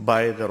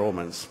by the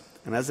Romans.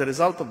 And as a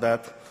result of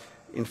that,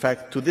 in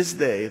fact, to this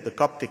day, the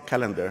Coptic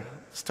calendar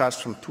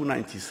starts from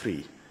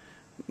 293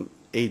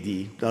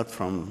 AD, not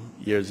from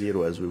year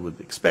zero as we would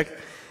expect,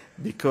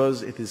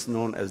 because it is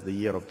known as the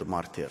year of the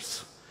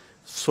martyrs.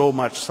 So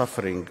much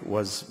suffering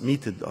was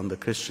meted on the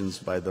Christians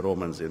by the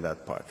Romans in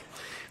that part.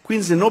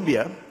 Queen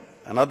Zenobia,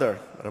 another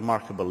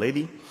remarkable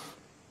lady,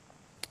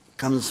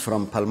 comes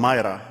from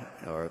Palmyra,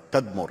 or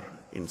Tadmor,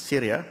 in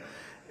Syria,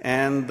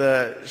 and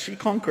she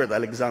conquered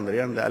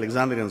Alexandria, and the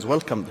Alexandrians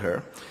welcomed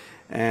her,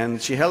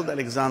 and she held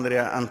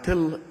Alexandria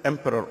until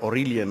Emperor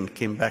Aurelian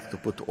came back to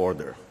put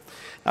order.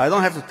 Now, I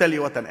don't have to tell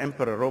you what an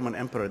emperor, Roman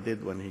emperor,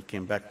 did when he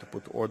came back to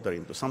put order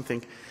into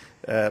something,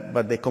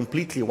 but they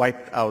completely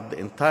wiped out the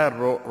entire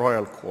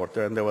royal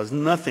quarter, and there was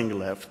nothing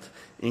left,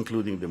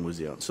 including the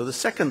museum. So the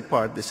second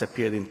part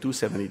disappeared in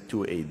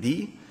 272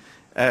 AD,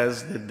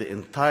 as did the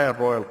entire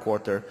royal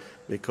quarter,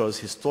 because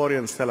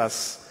historians tell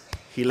us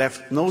he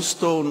left no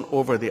stone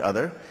over the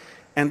other.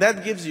 And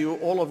that gives you,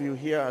 all of you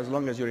here, as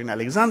long as you're in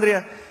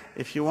Alexandria,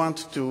 if you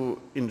want to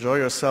enjoy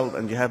yourself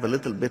and you have a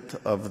little bit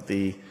of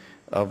the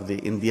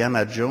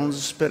Indiana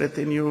Jones spirit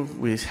in you,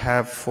 we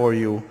have for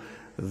you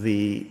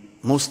the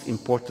most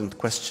important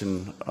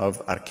question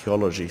of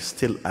archaeology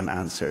still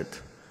unanswered.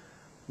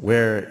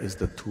 Where is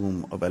the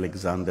tomb of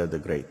Alexander the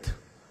Great?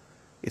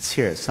 It's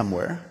here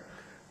somewhere,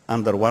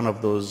 under one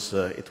of those,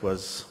 it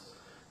was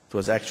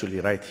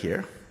actually right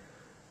here,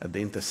 at the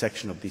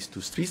intersection of these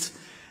two streets.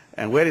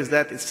 And where is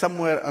that? It's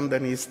somewhere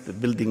underneath the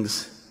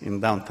buildings in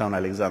downtown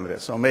Alexandria.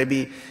 So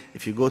maybe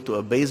if you go to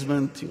a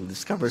basement, you'll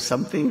discover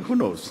something, who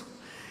knows?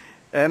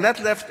 And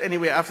that left,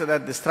 anyway, after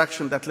that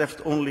destruction, that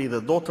left only the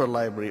daughter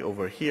library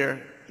over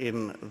here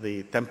in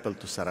the temple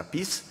to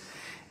Serapis.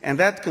 And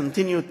that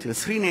continued till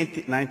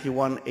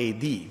 391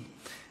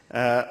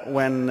 AD,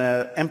 when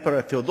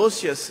Emperor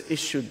Theodosius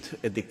issued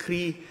a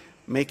decree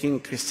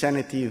making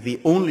Christianity the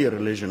only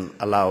religion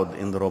allowed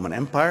in the Roman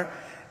Empire.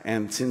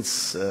 And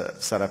since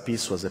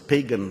Serapis was a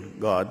pagan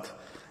god,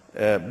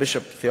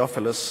 Bishop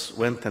Theophilus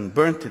went and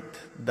burnt it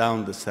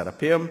down the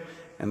Serapeum.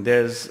 And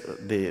there's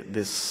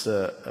this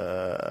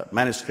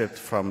manuscript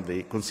from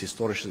the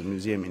Kunsthistorisches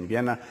Museum in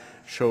Vienna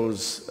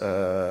shows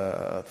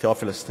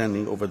Theophilus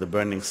standing over the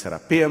burning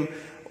Serapeum.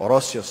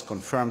 Orosius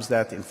confirms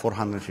that in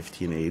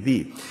 415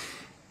 AD.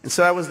 And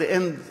so that was the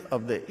end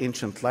of the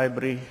ancient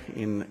library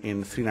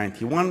in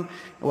 391.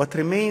 What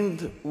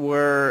remained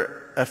were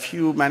a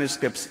few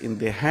manuscripts in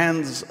the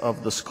hands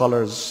of the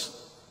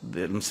scholars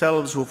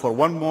themselves, who for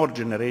one more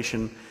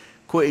generation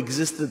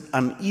coexisted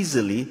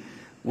uneasily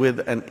with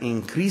an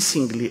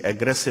increasingly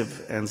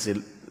aggressive and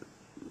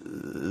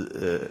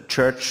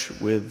church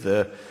with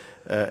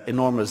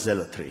enormous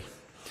zealotry.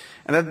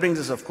 And that brings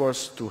us, of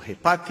course, to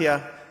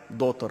Hypatia,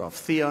 daughter of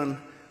Theon,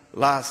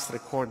 last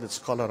recorded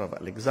scholar of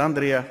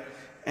Alexandria,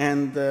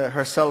 and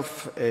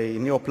herself a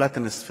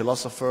Neoplatonist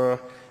philosopher,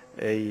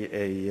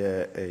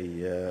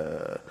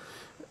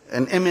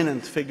 an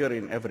eminent figure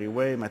in every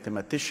way,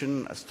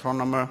 mathematician,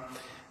 astronomer,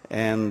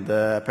 and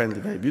apparently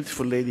a very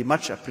beautiful lady,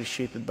 much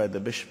appreciated by the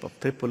Bishop of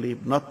Tripoli,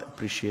 not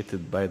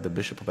appreciated by the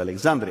Bishop of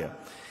Alexandria.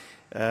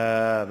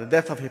 The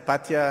death of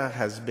Hypatia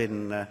has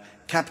been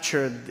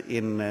captured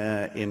in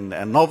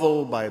a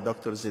novel by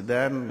Dr.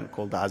 Zidane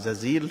called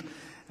Azazil,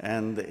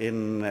 and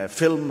in a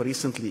film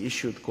recently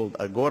issued called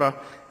Agora,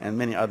 and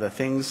many other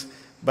things.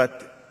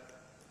 But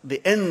the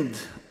end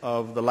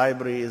of the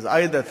library is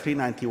either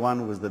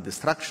 391 with the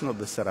destruction of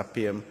the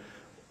Serapeum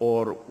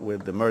or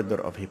with the murder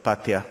of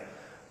Hypatia,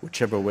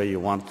 whichever way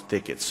you want to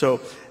take it. So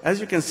as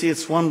you can see,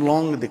 it's one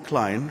long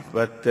decline,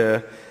 but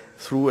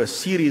through a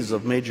series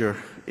of major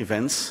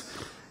events,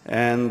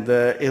 and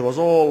it was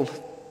all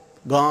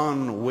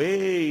gone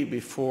way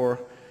before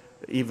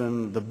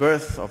even the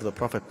birth of the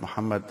Prophet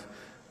Muhammad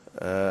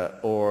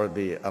or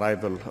the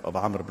arrival of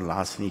Amr ibn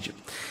al-As in Egypt.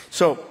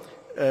 So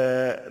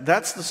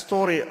that's the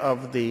story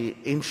of the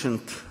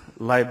ancient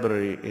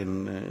library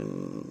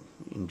in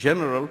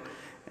general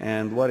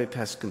and what it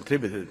has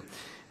contributed.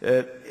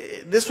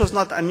 This was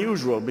not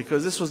unusual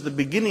because this was the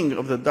beginning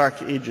of the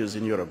Dark Ages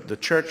in Europe. The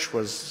church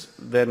was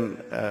then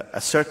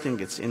asserting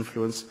its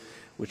influence,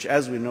 which,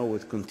 as we know,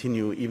 would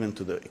continue even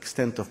to the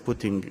extent of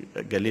putting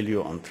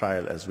Galileo on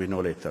trial, as we know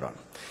later on.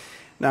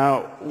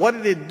 Now, what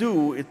did it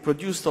do? It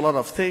produced a lot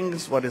of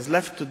things. What is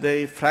left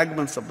today,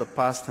 fragments of the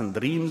past and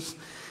dreams.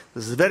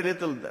 There's very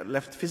little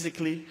left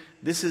physically.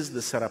 This is the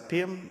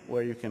Serapeum,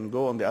 where you can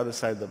go on the other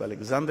side of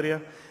Alexandria.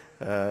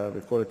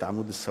 We call it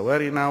Amud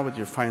al-Sawari now, but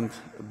you find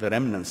the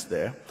remnants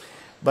there.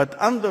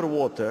 But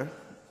underwater,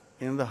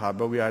 in the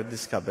harbor, we are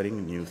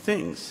discovering new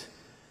things.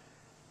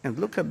 And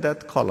look at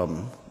that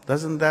column.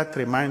 Doesn't that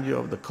remind you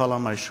of the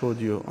column I showed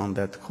you on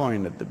that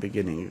coin at the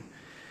beginning?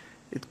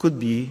 It could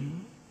be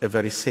a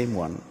very same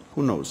one.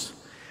 Who knows?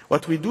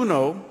 What we do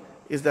know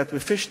is that we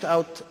fished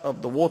out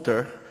of the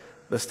water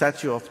the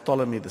statue of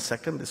Ptolemy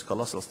II, this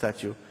colossal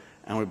statue,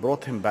 and we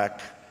brought him back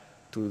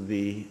to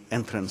the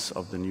entrance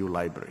of the new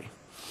library.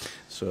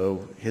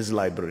 So his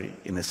library,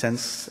 in a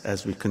sense,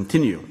 as we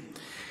continue.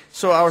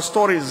 So our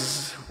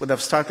stories would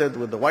have started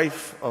with the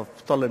wife of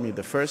Ptolemy I,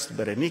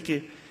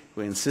 Berenike,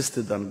 who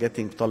insisted on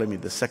getting Ptolemy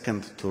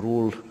II to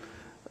rule.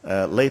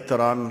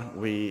 Later on,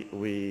 we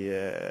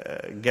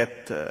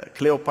get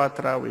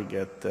Cleopatra, we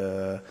get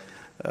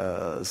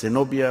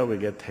Zenobia, we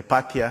get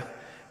Hypatia,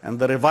 and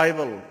the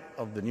revival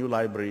of the new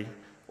library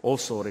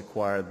also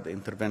required the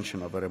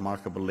intervention of a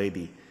remarkable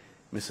lady,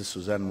 Mrs.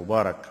 Suzanne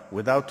Mubarak,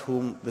 without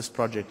whom this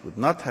project would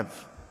not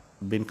have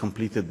been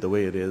completed the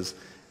way it is,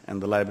 and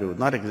the library would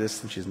not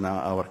exist, and she's now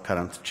our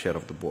current chair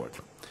of the board.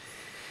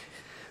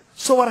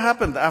 So what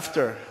happened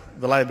after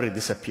the library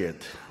disappeared?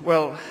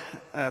 Well,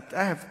 I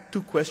have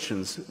two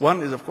questions.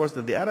 One is, of course,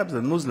 that the Arabs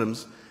and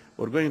Muslims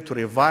were going to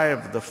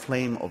revive the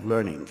flame of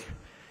learning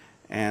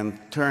and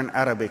turn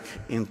Arabic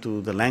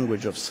into the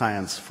language of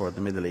science for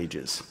the Middle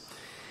Ages.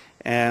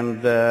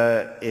 And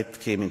it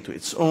came into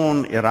its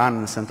own. Iran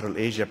and Central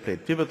Asia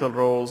played pivotal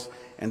roles,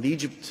 and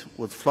Egypt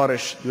would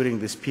flourish during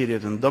this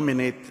period and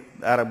dominate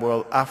the Arab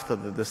world after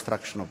the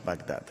destruction of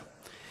Baghdad.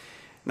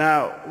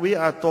 Now, we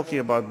are talking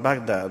about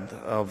Baghdad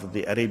of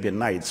the Arabian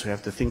Nights. We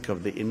have to think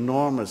of the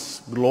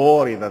enormous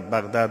glory that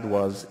Baghdad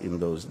was in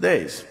those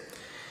days.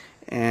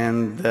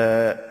 And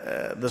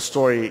the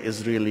story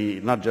is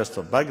really not just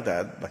of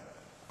Baghdad, but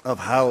of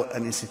how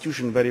an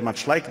institution very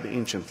much like the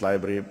ancient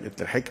library,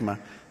 Al-Hikmah,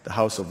 the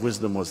House of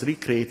Wisdom, was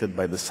recreated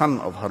by the son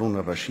of Harun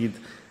al-Rashid,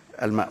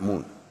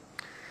 Al-Ma'mun.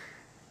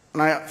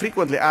 And I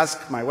frequently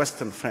ask my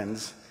Western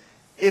friends,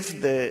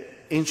 if the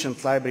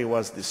ancient library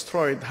was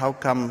destroyed, how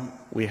come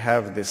we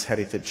have this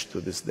heritage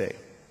to this day?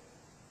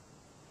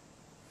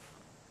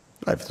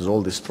 If it was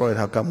all destroyed,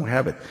 how come we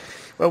have it?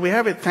 Well, we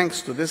have it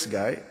thanks to this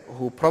guy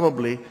who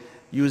probably,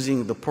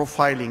 using the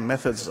profiling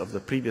methods of the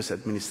previous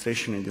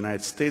administration in the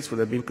United States, would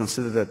have been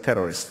considered a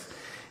terrorist.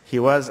 He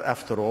was,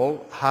 after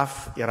all,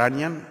 half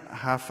Iranian,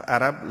 half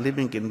Arab,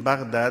 living in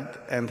Baghdad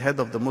and head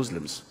of the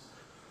Muslims.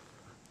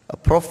 A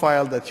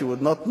profile that you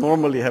would not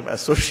normally have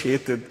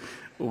associated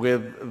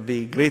with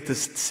the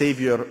greatest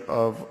savior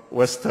of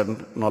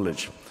Western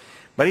knowledge.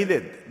 But he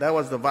did. That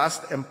was the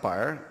vast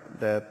empire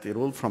that he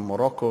ruled from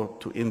Morocco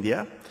to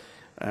India,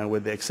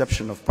 with the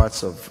exception of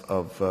parts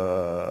of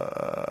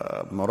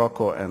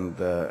Morocco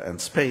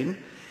and Spain.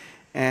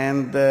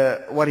 And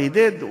what he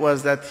did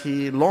was that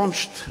he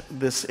launched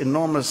this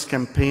enormous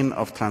campaign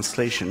of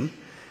translation.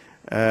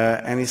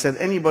 And he said,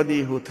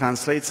 anybody who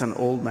translates an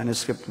old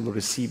manuscript will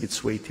receive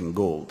its weight in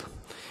gold.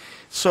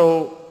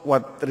 So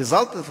what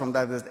resulted from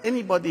that is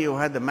anybody who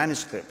had a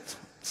manuscript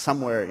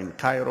somewhere in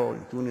Cairo,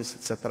 in Tunis,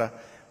 etc.,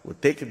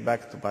 would take it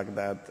back to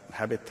Baghdad,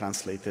 have it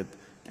translated,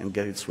 and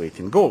get its weight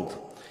in gold.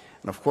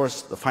 And of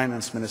course, the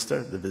finance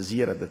minister, the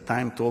vizier at the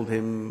time, told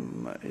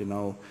him, you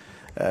know,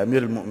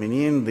 Amir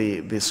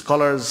al-Mu'mineen, the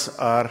scholars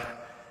are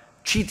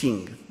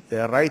cheating. They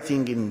are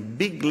writing in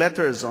big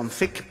letters on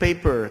thick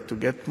paper to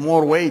get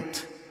more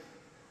weight.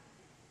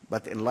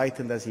 But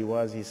enlightened as he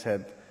was, he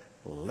said,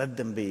 let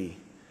them be.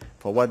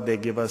 For what they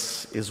give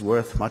us is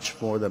worth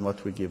much more than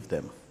what we give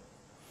them.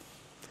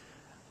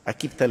 I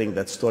keep telling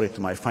that story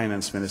to my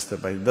finance minister,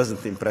 but it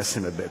doesn't impress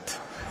him a bit.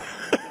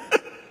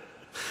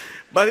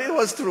 But it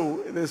was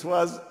true. This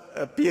was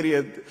a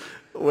period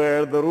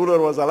where the ruler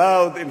was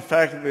allowed, in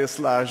fact, this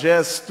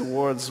largesse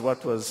towards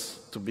what was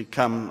to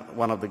become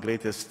one of the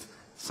greatest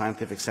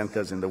scientific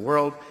centers in the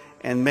world.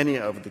 And many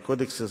of the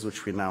codexes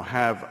which we now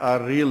have are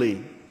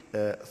really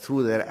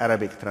through their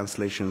Arabic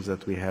translations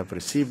that we have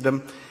received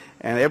them.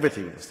 And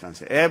everything was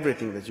translated.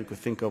 Everything that you could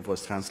think of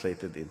was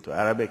translated into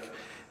Arabic.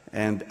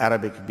 And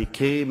Arabic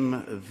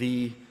became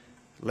the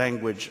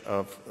language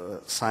of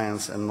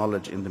science and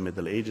knowledge in the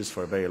Middle Ages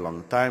for a very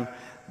long time.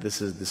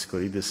 This is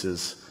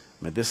Dioscorides'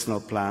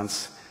 medicinal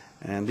plants.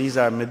 And these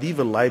are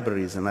medieval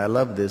libraries, and I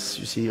love this.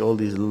 You see all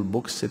these little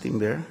books sitting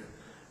there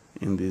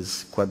in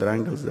these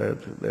quadrangles there,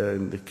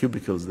 in the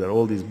cubicles. There are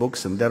all these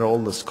books, and there are all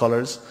the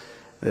scholars.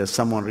 There's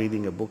someone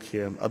reading a book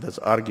here, and others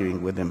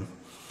arguing with him.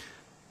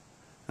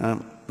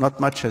 Not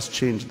much has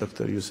changed,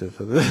 Dr. Youssef.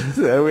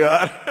 There we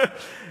are,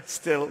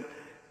 still.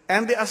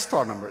 And the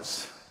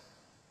astronomers.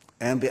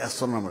 And the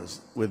astronomers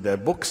with their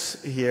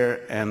books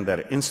here and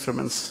their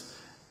instruments,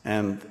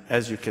 and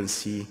as you can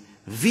see,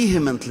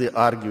 vehemently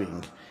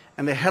arguing.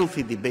 And a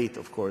healthy debate,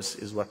 of course,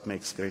 is what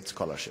makes great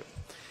scholarship.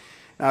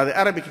 Now, the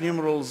Arabic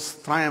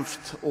numerals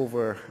triumphed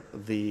over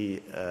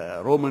the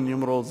Roman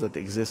numerals that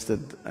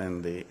existed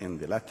in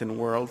the Latin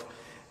world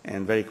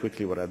and very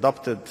quickly were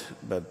adopted,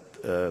 but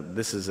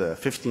this is a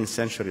 15th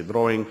century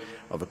drawing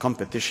of a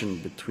competition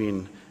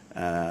between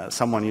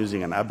someone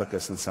using an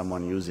abacus and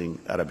someone using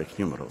Arabic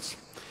numerals.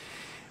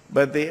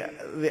 But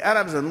the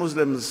Arabs and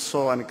Muslims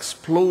saw an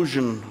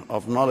explosion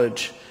of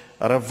knowledge,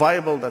 a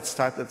revival that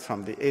started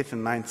from the 8th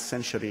and 9th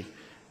century,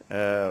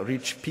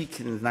 reached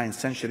peak in the 9th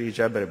century.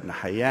 Jabir ibn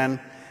Hayyan,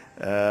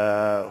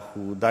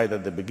 who died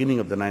at the beginning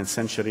of the 9th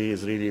century,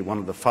 is really one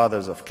of the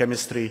fathers of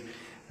chemistry.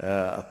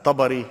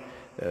 Tabari,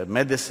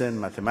 medicine,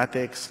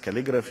 mathematics,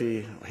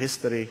 calligraphy,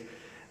 history.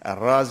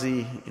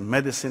 Al-Razi in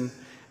medicine.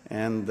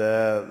 And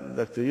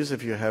Dr.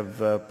 Yusuf, you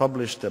have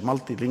published a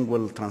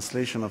multilingual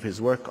translation of his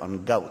work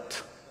on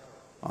gout.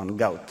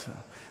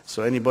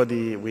 So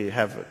anybody, we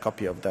have a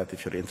copy of that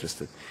if you're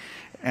interested.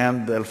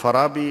 And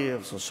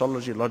Al-Farabi,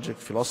 sociology, logic,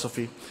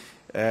 philosophy,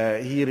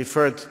 he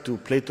referred to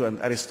Plato and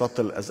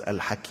Aristotle as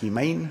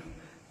Al-Hakimain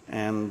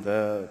and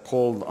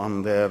called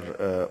on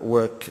their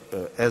work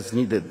as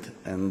needed.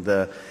 And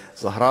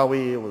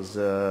Zahrawi was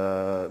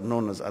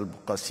known as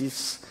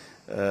Al-Buqasis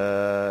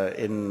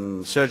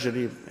in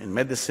surgery, in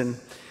medicine.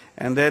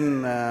 And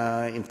then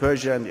in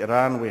Persia and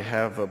Iran we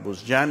have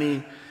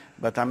Buzjani,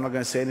 but I'm not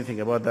going to say anything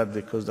about that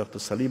because Dr.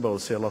 Saliba will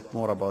say a lot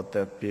more about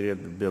that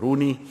period,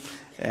 Biruni.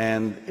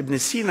 And Ibn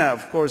Sina,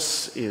 of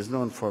course, is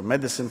known for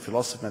medicine,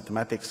 philosophy,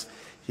 mathematics.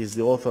 He's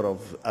the author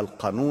of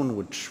Al-Qanun,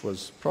 which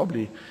was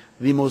probably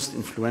the most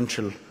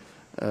influential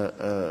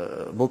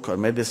book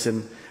on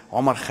medicine.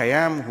 Omar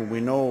Khayyam, who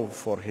we know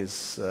for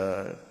his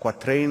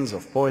quatrains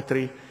of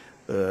poetry,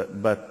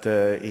 but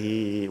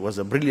he was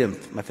a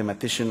brilliant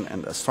mathematician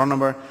and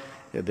astronomer.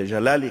 The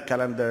Jalali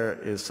calendar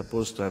is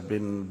supposed to have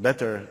been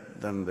better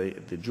than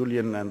the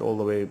Julian and all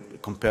the way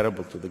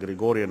comparable to the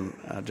Gregorian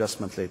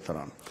adjustment later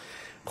on.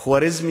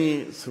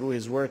 Khwarizmi, through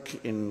his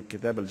work in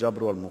Kitab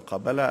al-Jabr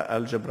wal-Muqabala,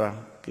 algebra,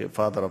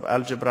 father of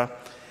algebra,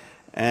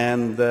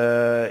 and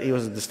he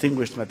was a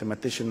distinguished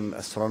mathematician and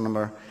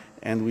astronomer,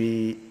 and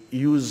we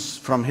use,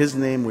 from his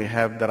name, we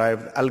have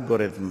derived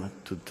algorithm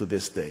to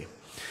this day.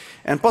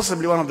 And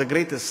possibly one of the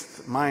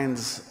greatest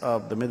minds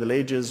of the Middle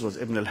Ages was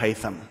Ibn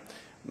al-Haytham,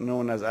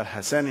 known as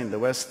Al-Hasan in the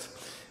West.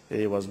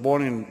 He was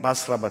born in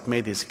Basra but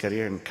made his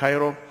career in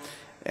Cairo.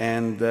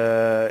 And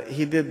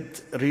he did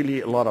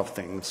really a lot of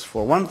things.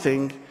 For one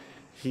thing,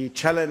 he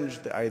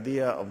challenged the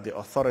idea of the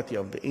authority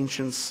of the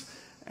ancients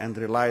and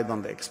relied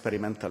on the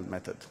experimental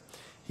method.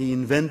 He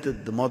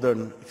invented the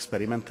modern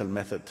experimental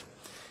method.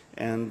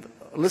 And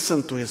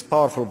listen to his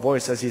powerful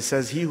voice as he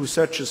says, "He who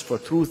searches for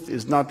truth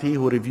is not he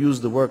who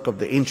reviews the work of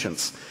the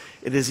ancients.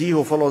 It is he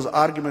who follows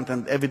argument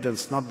and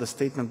evidence, not the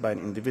statement by an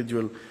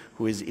individual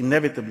who is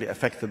inevitably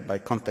affected by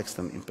context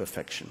and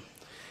imperfection."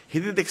 He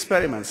did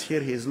experiments.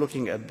 Here he is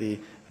looking at the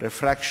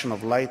refraction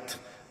of light,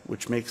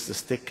 which makes the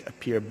stick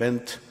appear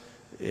bent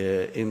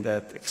in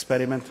that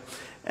experiment.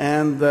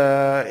 And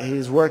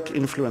his work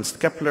influenced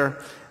Kepler.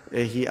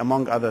 He,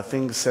 among other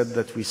things, said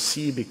that we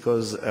see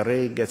because a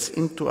ray gets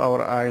into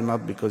our eye,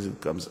 not because it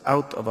comes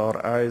out of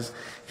our eyes.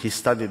 He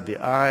studied the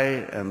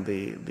eye and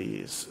did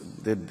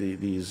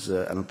these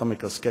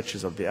anatomical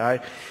sketches of the eye.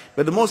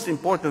 But the most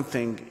important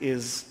thing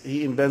is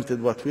he invented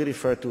what we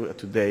refer to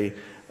today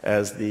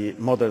as the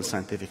modern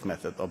scientific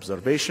method: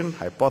 observation,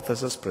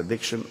 hypothesis,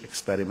 prediction,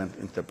 experiment,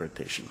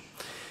 interpretation.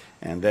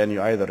 And then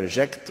you either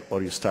reject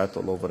or you start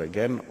all over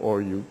again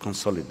or you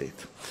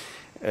consolidate.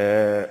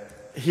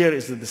 Here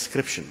is the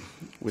description.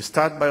 We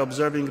start by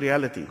observing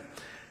reality.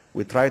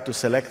 We try to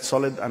select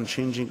solid,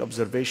 unchanging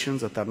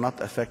observations that are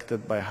not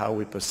affected by how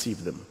we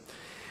perceive them.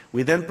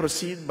 We then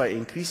proceed by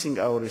increasing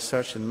our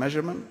research and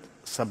measurement,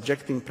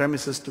 subjecting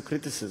premises to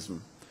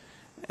criticism,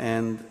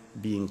 and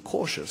being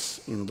cautious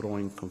in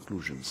drawing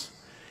conclusions.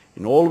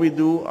 In all we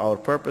do, our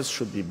purpose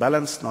should be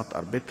balanced, not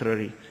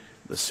arbitrary,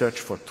 the search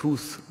for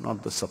truth,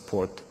 not the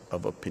support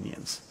of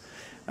opinions.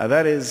 Now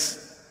that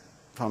is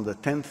from the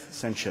 10th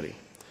century,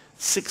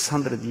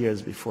 600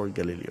 years before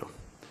Galileo.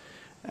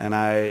 And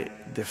I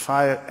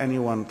defy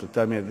anyone to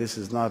tell me that this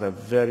is not a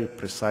very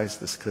precise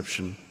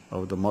description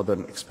of the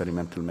modern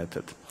experimental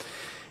method.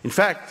 In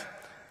fact,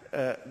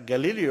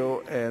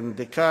 Galileo and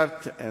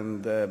Descartes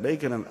and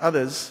Bacon and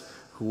others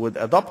who would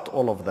adopt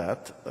all of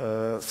that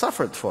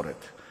suffered for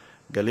it.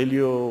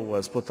 Galileo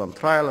was put on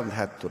trial and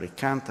had to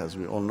recant, as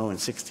we all know, in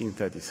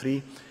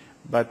 1633.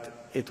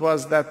 But it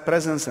was that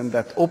presence and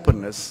that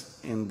openness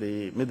in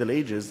the Middle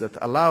Ages that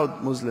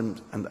allowed Muslim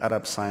and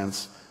Arab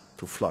science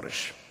to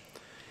flourish.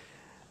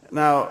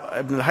 Now,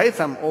 Ibn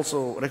al-Haytham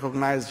also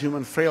recognized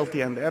human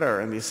frailty and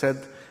error, and he said,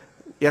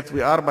 "Yet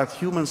we are but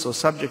humans, so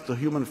subject to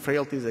human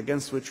frailties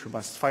against which we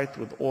must fight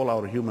with all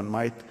our human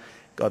might.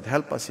 God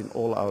help us in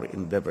all our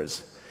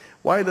endeavors."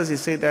 Why does he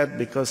say that?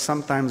 Because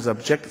sometimes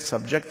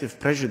subjective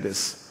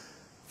prejudice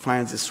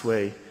finds its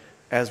way,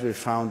 as we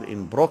found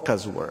in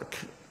Broca's work,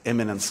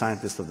 eminent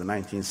scientist of the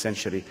 19th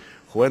century,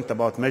 who went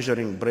about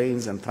measuring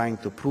brains and trying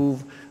to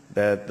prove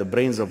that the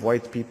brains of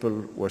white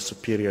people were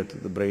superior to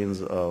the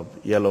brains of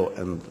yellow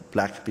and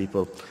black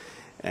people.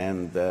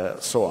 and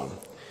so on.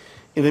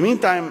 In the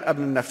meantime,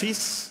 Ibn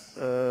Nafis,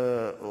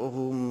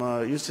 whom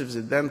Yusuf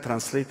Zidane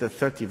translated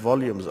 30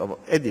 volumes of,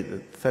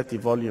 edited 30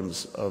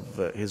 volumes of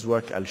his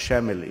work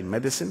Al-Shamil in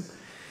medicine,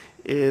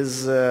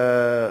 is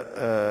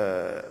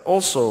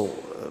also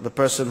the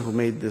person who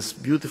made this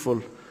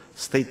beautiful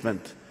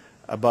statement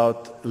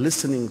about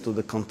listening to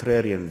the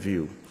contrarian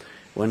view.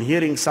 When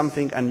hearing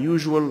something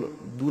unusual,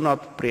 do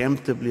not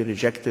preemptively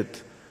reject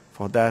it,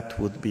 for that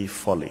would be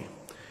folly.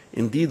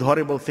 Indeed,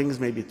 horrible things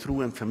may be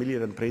true, and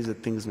familiar and praised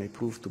things may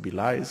prove to be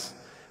lies.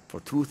 For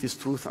truth is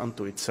truth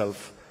unto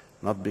itself,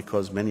 not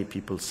because many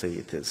people say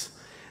it is.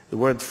 The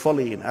word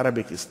folly in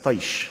Arabic is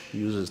taish. He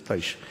uses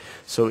taish.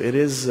 So it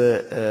is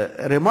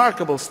a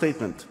remarkable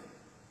statement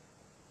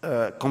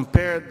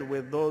compared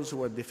with those who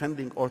were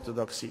defending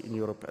orthodoxy in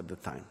Europe at the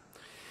time.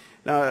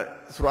 Now,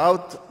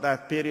 throughout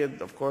that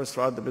period, of course,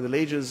 throughout the Middle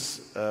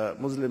Ages,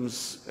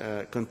 Muslims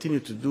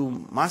continued to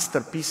do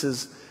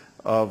masterpieces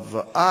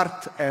of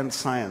art and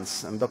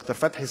science. And Dr.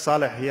 Fathi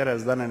Saleh here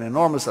has done an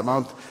enormous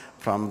amount,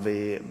 from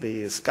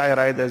the Sky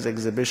Riders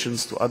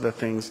exhibitions to other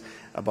things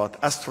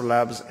about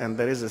astrolabs. And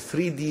there is a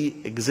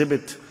 3D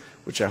exhibit,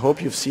 which I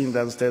hope you've seen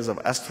downstairs, of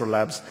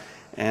astrolabs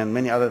and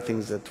many other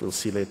things that we'll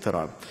see later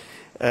on.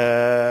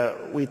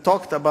 We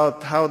talked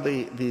about how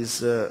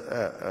these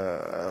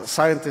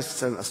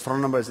scientists and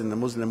astronomers in the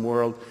Muslim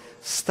world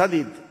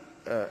studied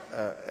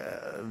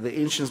the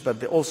ancients, but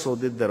they also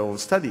did their own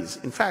studies.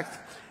 In fact,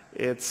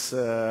 it's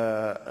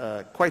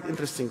quite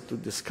interesting to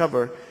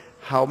discover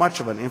how much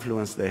of an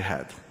influence they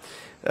had.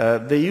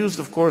 They used,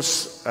 of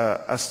course,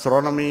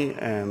 astronomy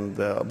and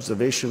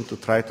observation to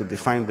try to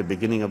define the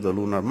beginning of the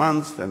lunar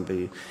month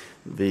and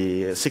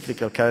the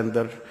cyclical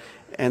calendar.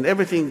 And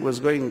everything was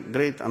going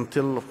great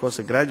until, of course,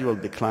 a gradual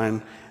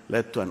decline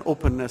led to an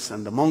openness,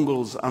 and the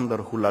Mongols under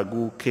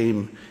Hulagu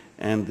came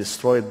and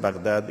destroyed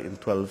Baghdad in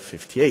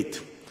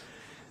 1258.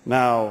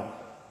 Now,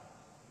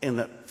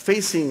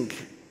 facing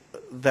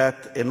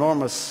that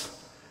enormous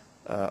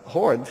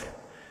horde,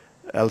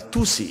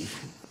 Al-Tusi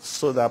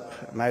stood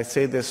up, and I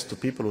say this to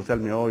people who tell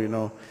me, oh, you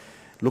know,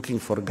 looking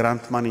for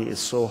grant money is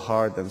so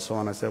hard and so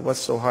on. I said, what's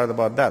so hard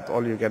about that?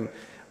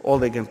 All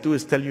they can do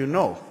is tell you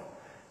no.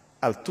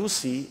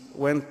 Al-Tusi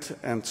went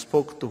and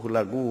spoke to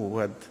Hulagu, who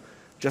had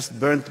just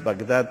burnt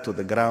Baghdad to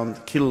the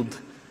ground, killed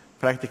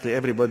practically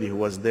everybody who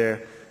was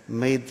there,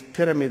 made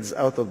pyramids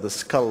out of the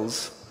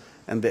skulls,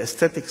 and the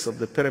aesthetics of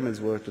the pyramids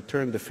were to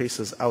turn the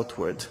faces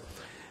outward,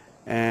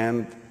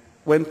 and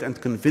went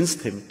and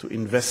convinced him to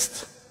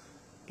invest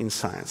in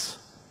science.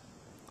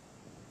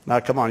 Now,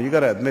 come on, you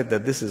got to admit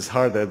that this is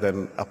harder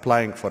than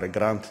applying for a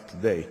grant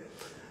today.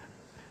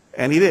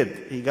 And he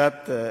did. He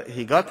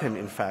got him,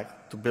 in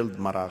fact, to build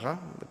Maragha,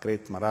 the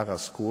great Maragha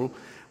school,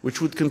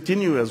 which would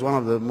continue as one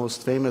of the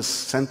most famous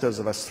centers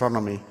of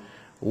astronomy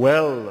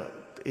well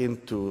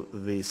into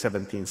the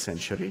 17th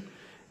century.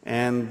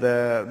 And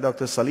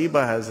Dr.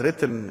 Saliba has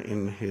written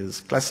in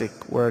his classic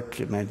work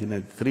in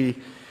 1993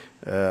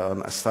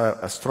 on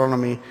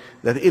astronomy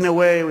that in a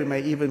way we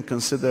may even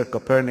consider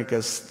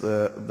Copernicus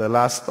the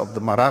last of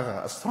the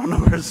Maragha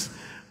astronomers,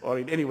 or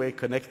in any way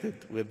connected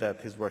with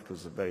that. His work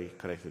was very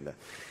connected with that.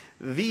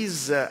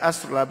 These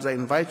astrolabs, I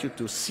invite you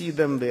to see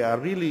them. They are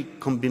really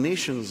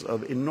combinations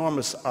of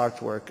enormous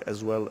artwork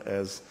as well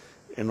as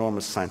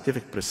enormous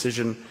scientific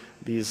precision.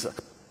 These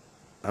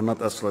are not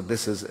astrolabs.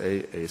 This is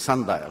a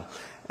sundial,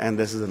 and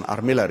this is an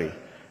armillary.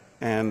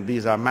 And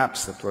these are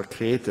maps that were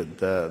created.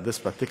 This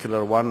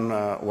particular one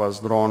was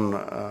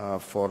drawn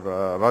for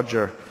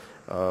Roger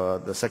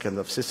II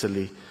of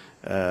Sicily,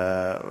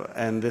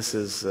 and this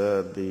is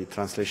the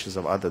translations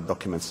of other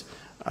documents.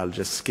 I'll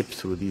just skip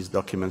through these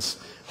documents.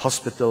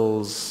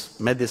 Hospitals,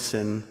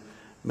 medicine,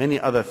 many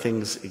other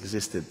things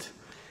existed.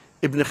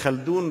 Ibn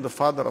Khaldun, the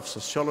father of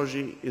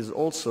sociology, is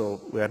also,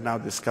 we are now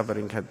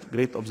discovering, had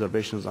great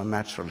observations on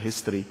natural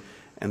history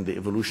and the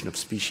evolution of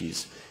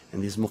species.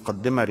 And his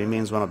Muqaddimah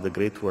remains one of the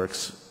great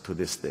works to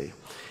this day.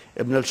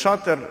 Ibn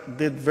al-Shatir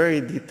did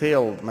very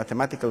detailed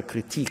mathematical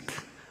critique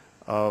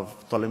of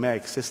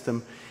Ptolemaic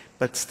system,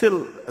 but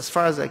still, as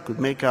far as I could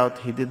make out,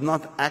 he did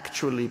not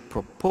actually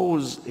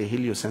propose a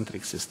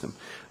heliocentric system,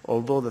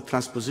 although the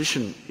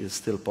transposition is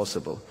still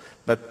possible.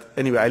 But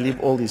anyway, I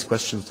leave all these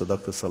questions to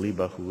Dr.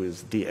 Saliba, who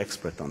is the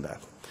expert on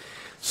that.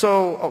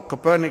 So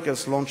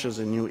Copernicus launches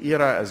a new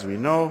era, as we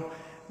know,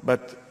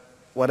 but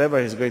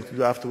whatever he's going to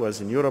do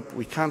afterwards in Europe,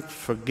 we can't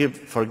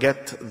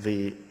forget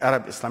the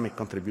Arab Islamic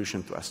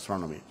contribution to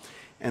astronomy.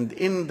 And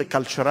in the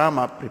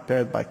Culturama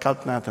prepared by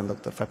Kaltnath, and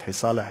Dr. Fathi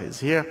Saleh is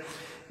here,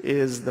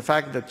 is the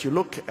fact that you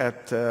look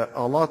at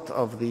a lot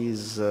of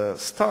these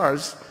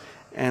stars,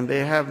 and they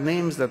have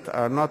names that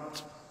are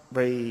not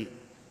very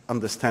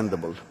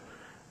understandable.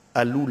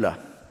 Alula,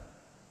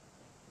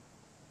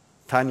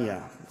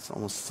 Tanya, it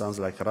almost sounds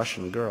like a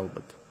Russian girl,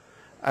 but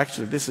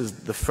actually this is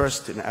the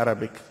first in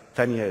Arabic,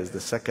 Tanya is the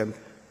second,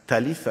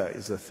 Talitha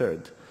is the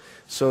third.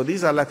 So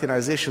these are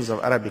Latinizations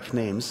of Arabic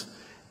names,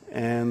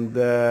 and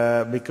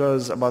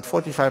because about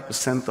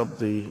 45% of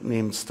the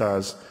named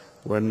stars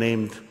were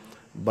named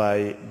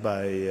by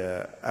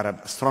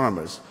Arab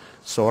astronomers.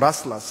 So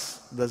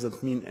Raslas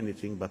doesn't mean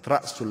anything, but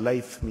Ra'sul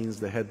Layth means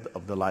the head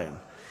of the lion.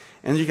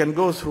 And you can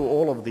go through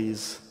all of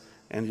these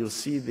and you'll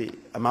see the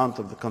amount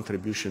of the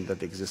contribution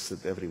that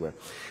existed everywhere.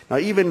 Now,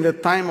 even the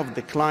time of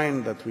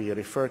decline that we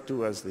refer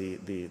to as the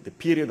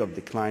period of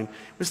decline,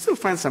 we still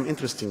find some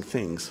interesting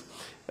things.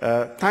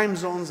 Time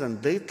zones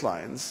and date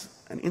lines,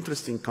 an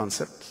interesting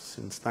concept,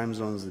 since time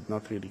zones did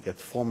not really get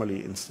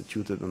formally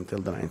instituted until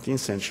the 19th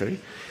century.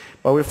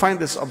 But we find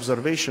this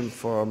observation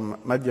from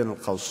Madyan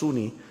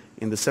al-Qawsuni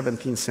in the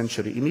 17th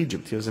century in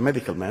Egypt. He was a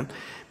medical man.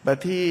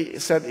 But he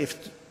said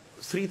if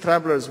three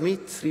travelers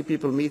meet, three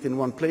people meet in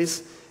one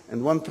place,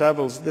 and one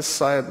travels this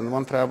side and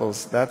one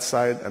travels that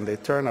side, and they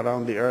turn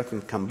around the earth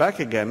and come back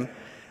again,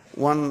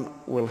 one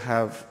will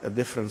have a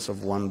difference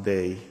of 1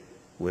 day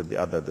with the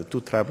other. The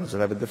two travelers will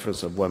have a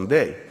difference of 1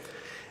 day.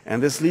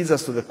 And this leads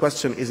us to the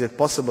question, is it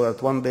possible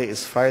that 1 day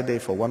is Friday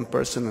for one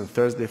person and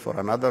Thursday for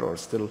another, or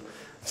still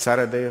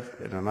Saturday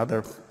in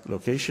another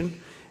location?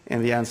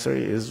 And the answer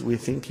is, we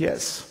think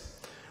yes,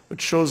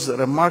 which shows a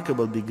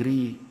remarkable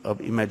degree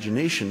of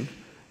imagination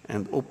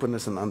and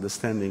openness and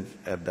understanding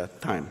at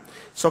that time.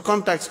 So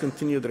contacts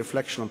continued,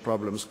 reflection on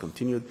problems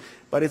continued,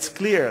 but it's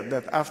clear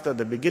that after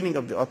the beginning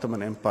of the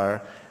Ottoman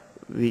Empire,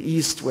 the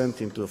East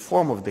went into a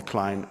form of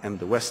decline and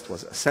the West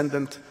was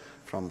ascendant,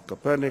 from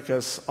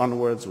Copernicus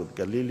onwards with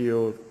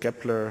Galileo,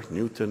 Kepler,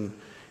 Newton,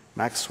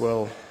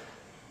 Maxwell,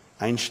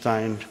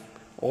 Einstein,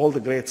 all the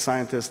great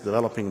scientists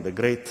developing the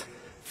great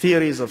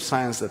theories of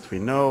science that we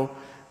know,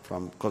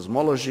 from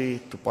cosmology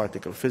to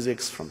particle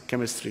physics, from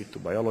chemistry to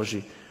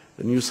biology,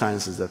 the new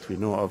sciences that we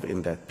know of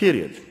in that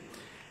period.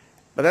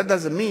 But that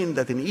doesn't mean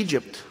that in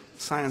Egypt,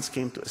 science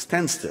came to a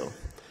standstill.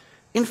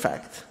 In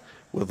fact,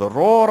 with the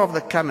roar of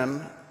the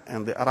cannon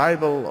and the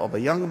arrival of a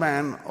young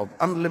man of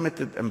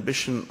unlimited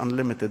ambition,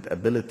 unlimited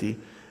ability,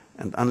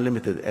 and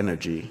unlimited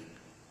energy,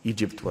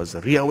 Egypt was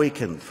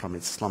reawakened from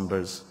its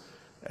slumbers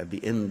at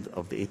the end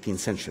of the 18th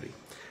century.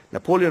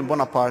 Napoleon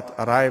Bonaparte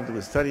arrived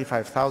with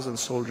 35,000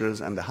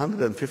 soldiers and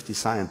 150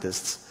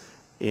 scientists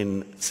in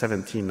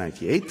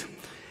 1798.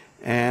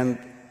 And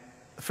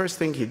the first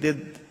thing he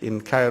did in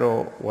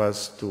Cairo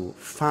was to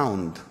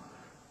found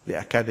the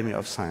Academy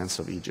of Science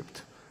of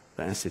Egypt,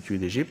 the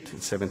Institut d'Egypte, in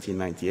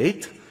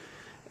 1798,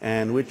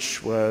 and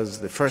which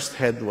was, the first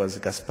head was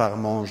Gaspard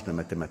Monge, the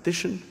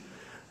mathematician,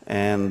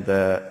 and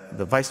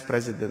the vice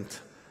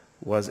president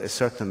was a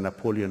certain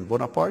Napoleon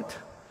Bonaparte,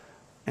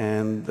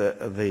 and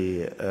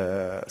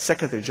the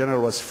secretary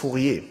general was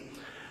Fourier.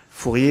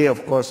 Fourier,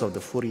 of course, of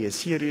the Fourier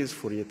series,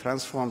 Fourier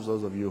transforms,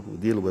 those of you who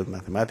deal with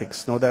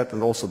mathematics know that,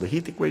 and also the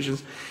heat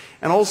equations,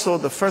 and also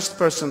the first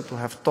person to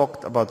have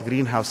talked about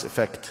greenhouse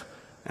effect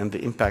and the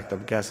impact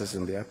of gases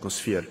in the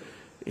atmosphere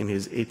in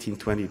his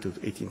 1820 to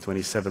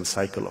 1827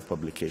 cycle of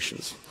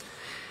publications.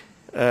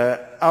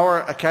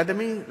 Our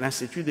academy,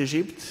 l'Institut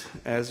d'Egypte,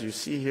 as you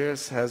see here,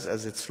 has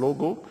as its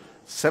logo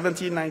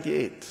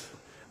 1798,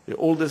 the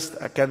oldest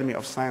academy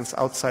of science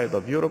outside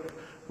of Europe,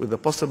 with the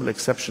possible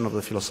exception of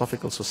the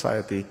Philosophical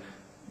Society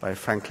by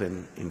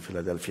Franklin in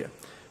Philadelphia.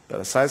 But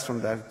aside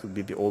from that, it would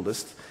be the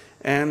oldest.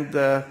 And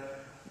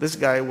this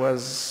guy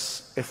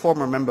was a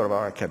former member of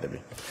our academy.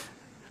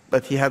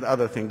 But he had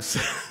other things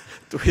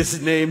to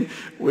his name,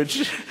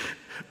 which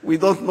we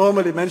don't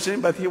normally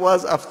mention, but he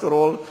was, after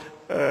all,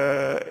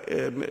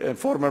 a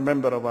former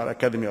member of our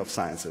Academy of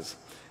Sciences.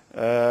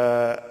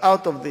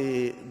 Out of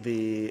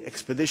the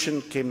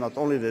expedition came not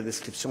only the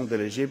Description de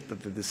l'Egypte,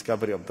 but the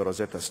discovery of the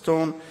Rosetta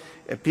Stone.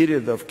 A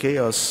period of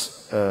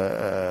chaos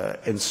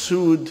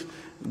ensued.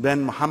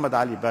 Then Muhammad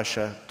Ali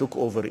Pasha took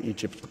over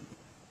Egypt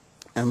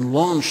and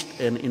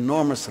launched an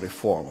enormous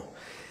reform.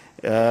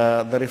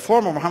 The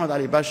reform of Muhammad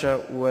Ali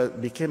Pasha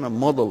became a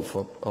model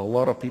for a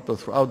lot of people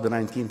throughout the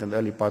 19th and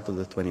early part of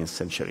the 20th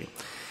century.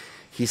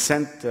 He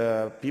sent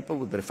people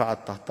with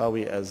Rifa'at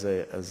Tahtawi as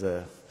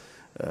a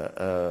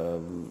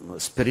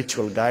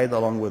spiritual guide,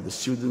 along with the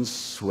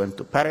students who went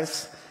to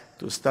Paris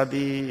to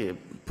study,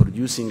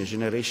 producing a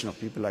generation of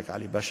people like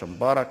Ali Pasha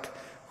Mubarak,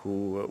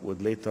 who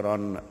would later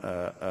on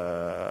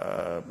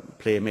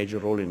play a major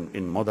role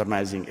in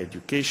modernizing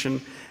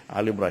education,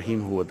 Ali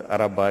Ibrahim, who would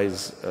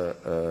Arabize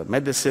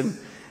medicine.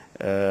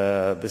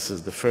 This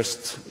is the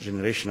first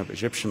generation of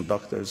Egyptian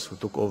doctors who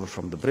took over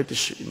from the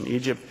British in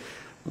Egypt.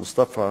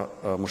 Mustafa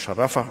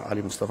Musharrafa,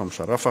 Ali Mustafa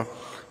Musharrafa,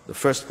 the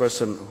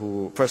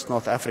first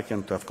North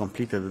African to have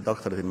completed a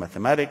doctorate in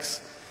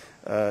mathematics.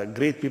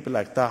 Great people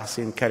like Taha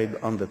Hussein carried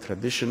on the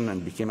tradition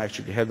and became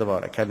actually head of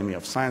our Academy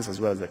of Science as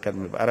well as the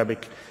Academy of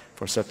Arabic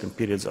for certain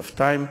periods of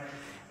time.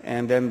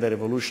 And then the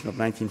revolution of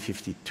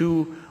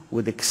 1952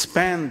 would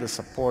expand the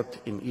support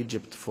in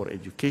Egypt for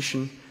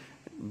education,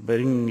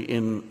 bring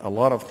in a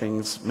lot of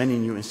things, many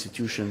new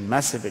institutions,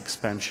 massive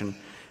expansion,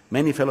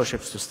 many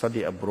fellowships to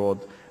study abroad,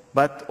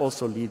 but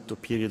also lead to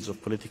periods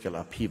of political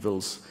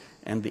upheavals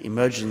and the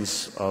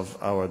emergence of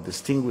our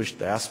distinguished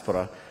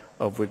diaspora,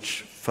 of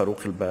which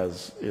Farouk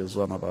El-Baz is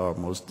one of our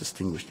most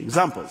distinguished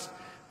examples.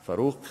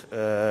 Farouk,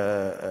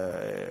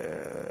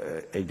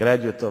 a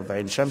graduate of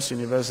Ain Shams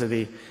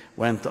University,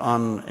 went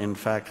on, in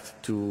fact,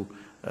 to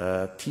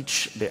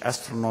teach the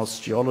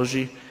astronauts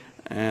geology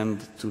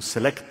and to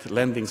select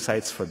landing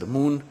sites for the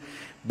moon.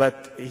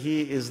 But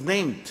he is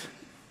named,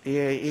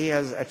 he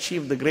has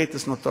achieved the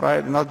greatest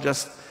notoriety, not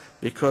just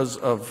because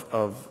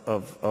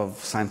of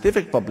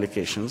scientific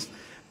publications,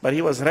 but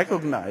he was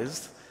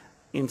recognized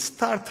in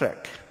Star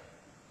Trek.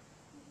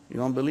 You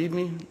don't believe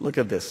me? Look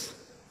at this.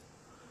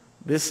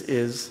 This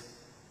is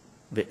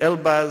the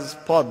Elbaz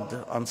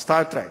pod on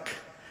Star Trek,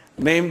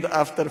 named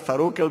after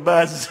Farouk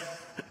Elbaz.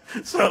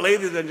 So,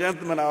 ladies and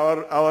gentlemen,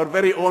 our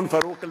very own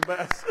Farouk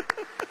Elbaz.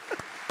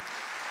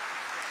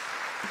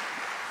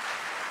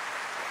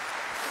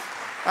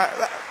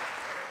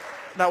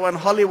 Now, when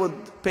Hollywood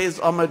pays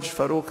homage,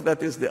 Farouk,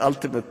 that is the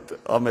ultimate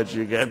homage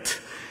you get.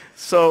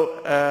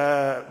 So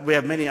we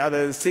have many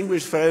other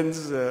distinguished friends.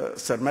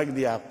 Sir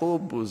Magdi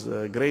Yaqub, who's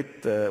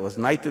was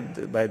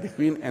knighted by the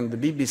Queen, and the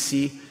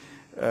BBC,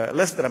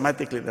 less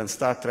dramatically than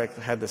Star Trek,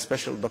 had a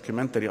special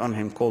documentary on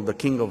him called The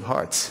King of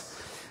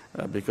Hearts,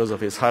 because of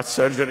his heart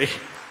surgery.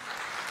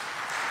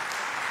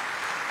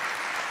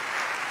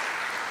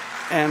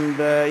 And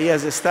he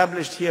has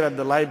established here at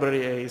the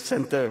library a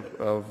center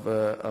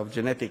of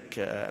genetic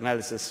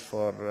analysis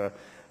for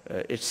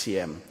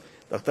HCM.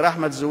 Dr.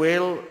 Ahmed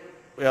Zuwail,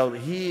 well,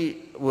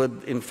 he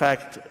would in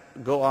fact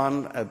go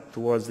on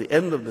towards the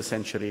end of the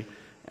century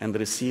and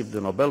receive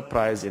the Nobel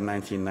Prize in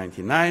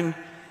 1999,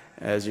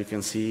 as you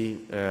can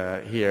see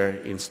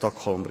here in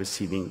Stockholm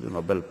receiving the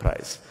Nobel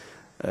Prize.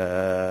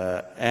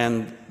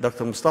 And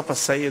Dr. Mustafa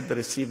Sayyid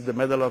received the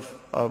Medal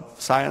of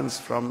Science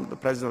from the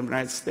President of the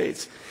United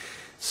States.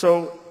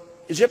 So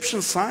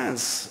Egyptian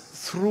science,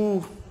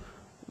 through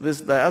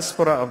this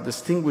diaspora of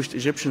distinguished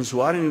Egyptians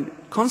who are in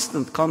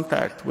constant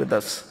contact with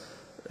us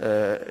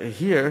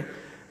here,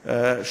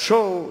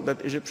 show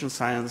that Egyptian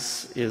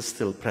science is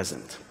still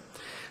present.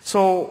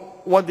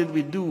 So what did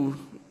we do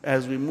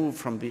as we move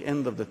from the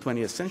end of the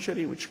 20th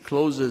century, which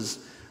closes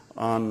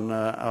on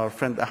our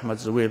friend Ahmed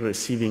Zuwail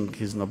receiving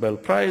his Nobel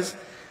Prize,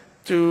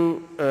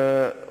 to,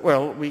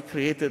 well, we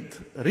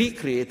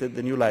recreated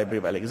the new Library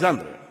of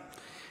Alexandria.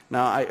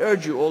 Now, I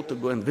urge you all to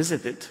go and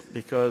visit it,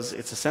 because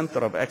it's a center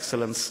of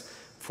excellence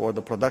for the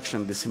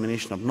production and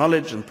dissemination of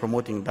knowledge and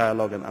promoting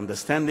dialogue and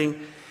understanding.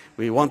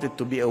 We want it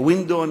to be a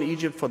window on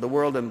Egypt for the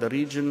world and the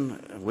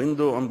region, a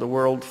window on the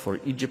world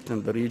for Egypt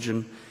and the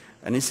region,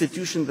 an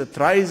institution that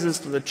rises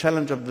to the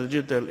challenge of the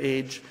digital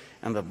age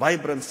and a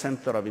vibrant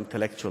center of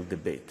intellectual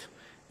debate.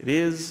 It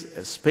is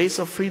a space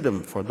of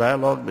freedom for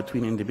dialogue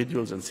between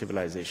individuals and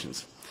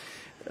civilizations.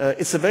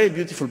 It's a very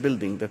beautiful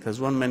building that has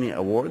won many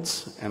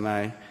awards, and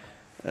I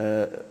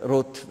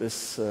wrote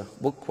this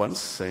book once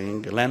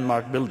saying a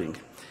landmark building.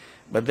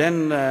 But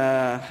then,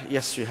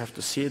 yes, you have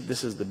to see it.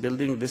 This is the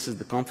building. This is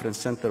the conference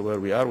center where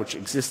we are, which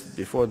existed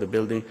before the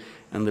building.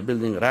 And the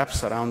building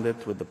wraps around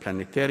it with the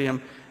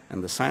planetarium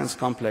and the science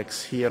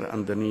complex here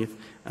underneath,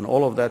 and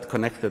all of that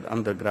connected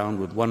underground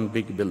with one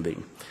big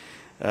building.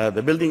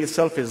 The building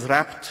itself is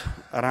wrapped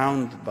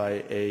around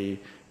by a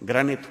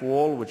granite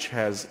wall which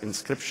has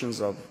inscriptions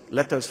of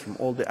letters from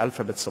all the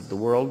alphabets of the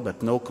world,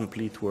 but no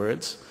complete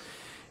words.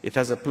 It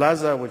has a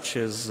plaza which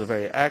is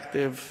very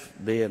active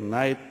day and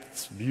night.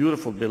 It's a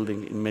beautiful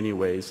building in many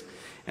ways.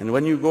 And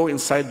when you go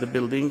inside the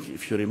building,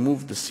 if you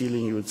remove the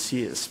ceiling, you would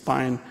see a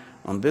spine.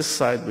 On this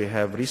side, we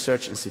have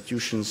research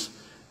institutions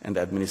and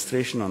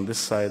administration. On this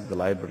side, the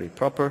library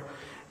proper.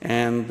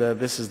 And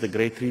this is the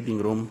great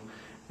reading room.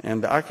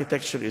 And the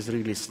architecture is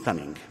really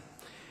stunning.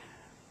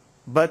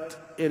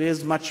 But it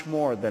is much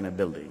more than a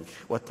building.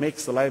 What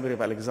makes the Library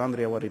of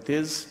Alexandria what it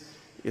is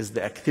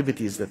the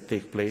activities that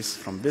take place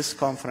from this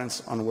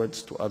conference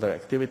onwards to other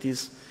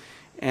activities,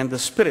 and the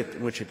spirit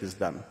in which it is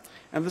done.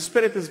 And the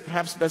spirit is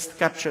perhaps best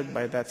captured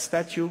by that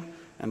statue,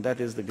 and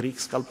that is the Greek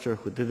sculptor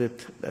who did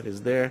it, that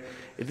is there.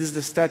 It is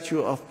the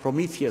statue of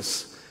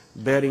Prometheus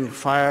bearing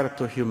fire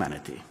to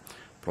humanity.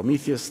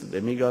 Prometheus, the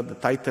demigod, the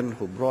titan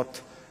who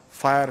brought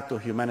fire to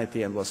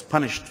humanity and was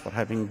punished for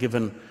having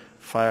given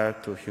fire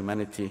to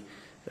humanity,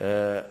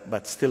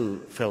 but still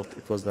felt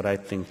it was the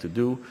right thing to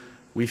do.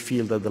 We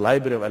feel that the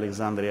Library of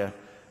Alexandria,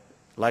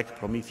 like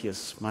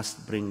Prometheus,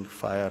 must bring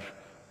fire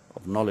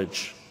of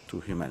knowledge to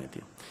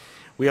humanity.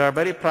 We are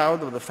very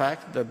proud of the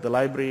fact that the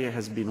library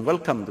has been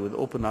welcomed with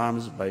open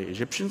arms by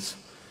Egyptians.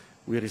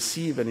 We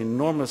receive an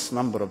enormous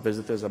number of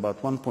visitors,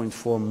 about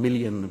 1.4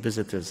 million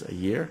visitors a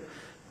year,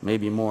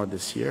 maybe more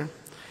this year.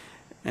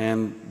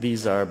 And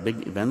these are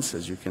big events,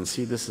 as you can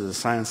see. This is a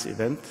science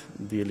event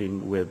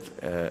dealing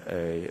with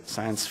a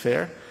science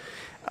fair.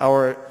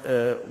 Our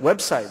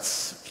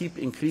websites keep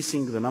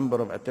increasing the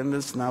number of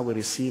attendance. Now we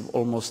receive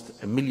almost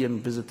 1 million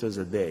visitors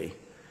a day,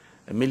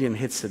 1 million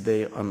hits a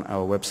day on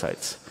our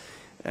websites.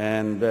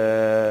 And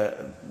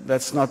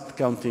that's not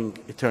counting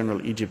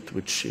Eternal Egypt,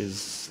 which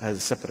has a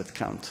separate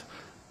count,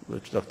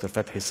 which Dr.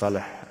 Fathi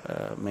Saleh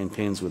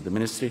maintains with the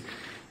ministry.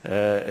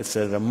 It's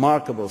a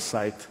remarkable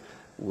site,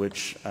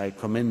 which I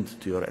commend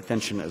to your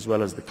attention, as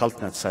well as the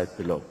CultNet site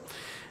below.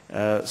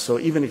 So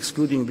even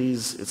excluding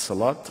these, it's a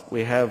lot.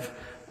 We have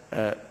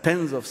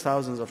tens of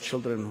thousands of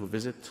children who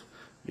visit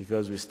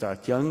because we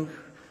start young.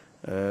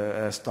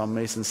 As Tom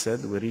Mason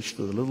said, we reach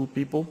to the little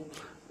people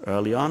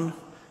early on.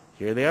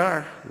 Here they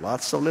are,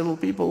 lots of little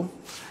people.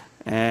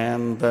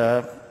 And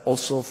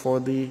also for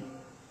the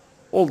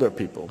older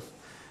people.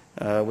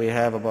 We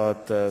have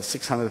about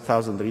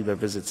 600,000 reader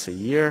visits a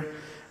year.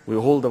 We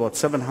hold about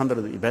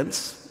 700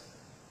 events,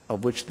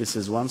 of which this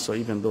is one. So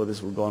even though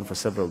this will go on for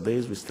several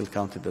days, we still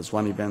count it as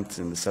one event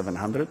in the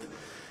 700.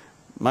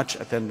 Much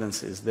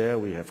attendance is there.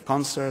 We have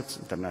concerts,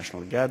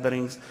 international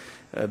gatherings.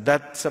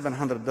 That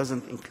 700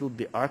 doesn't include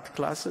the art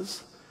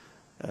classes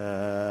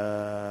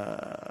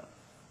or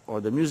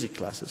the music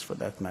classes for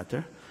that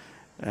matter.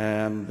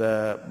 And,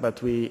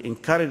 but we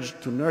encourage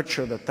to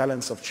nurture the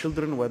talents of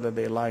children, whether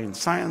they lie in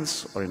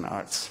science or in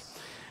arts.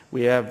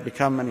 We have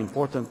become an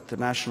important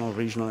national,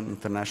 regional, and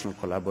international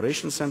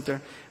collaboration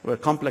center. We're a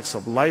complex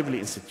of lively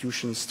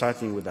institutions,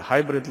 starting with a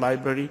hybrid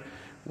library,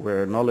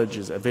 where knowledge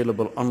is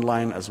available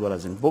online as well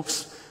as in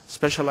books,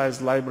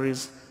 specialized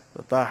libraries,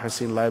 the Taha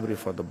Hussein Library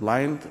for the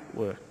Blind,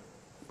 we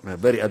have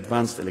very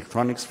advanced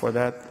electronics for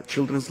that, the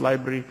Children's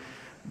Library,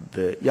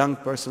 the Young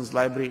Persons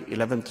Library,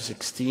 11 to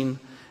 16,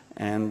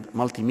 and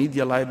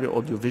Multimedia Library,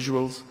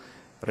 audiovisuals,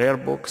 rare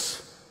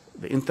books,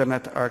 the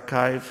Internet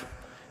Archive,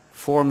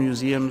 4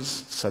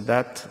 museums,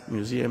 Sadat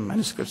Museum,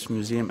 Manuscripts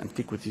Museum,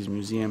 Antiquities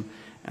Museum,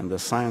 and the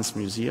Science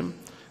Museum.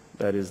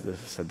 That is the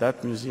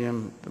Sadat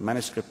Museum, the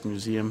Manuscript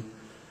Museum,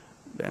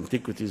 the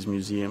Antiquities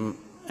Museum,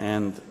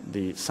 and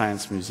the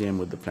Science Museum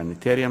with the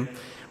planetarium,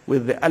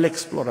 with the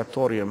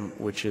Al-Exploratorium,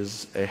 which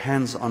is a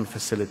hands-on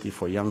facility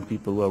for young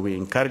people where we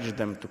encourage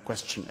them to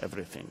question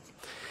everything.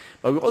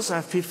 But we also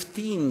have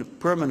 15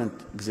 permanent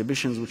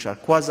exhibitions which are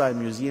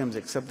quasi-museums,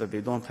 except that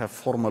they don't have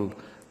formal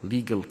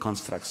legal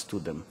constructs to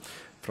them.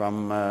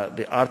 From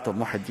the art of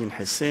Muhyiddin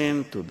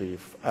Hussein to the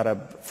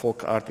Arab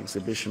folk art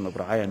exhibition of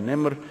Ra'aya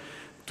Nimr,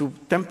 to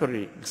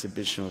temporary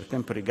exhibition or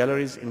temporary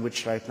galleries, in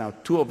which right now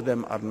 2 of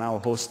them are now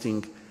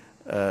hosting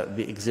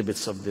the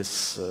exhibits of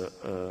this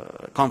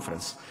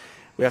conference.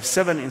 We have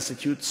 7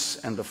 institutes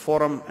and the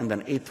forum, and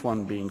an 8th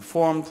one being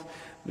formed.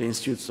 The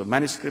institutes of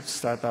manuscripts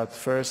start out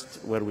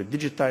first, where we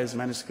digitize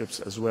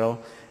manuscripts as well,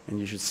 and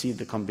you should see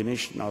the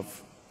combination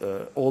of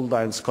old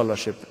iron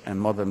scholarship and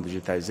modern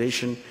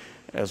digitization,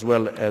 as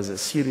well as a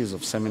series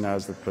of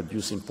seminars that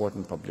produce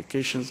important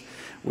publications.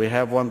 We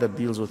have one that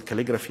deals with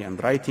calligraphy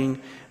and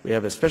writing. We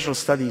have a special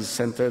studies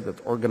center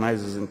that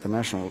organizes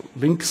international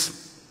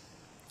links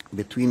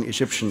between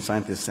Egyptian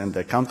scientists and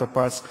their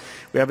counterparts.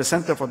 We have a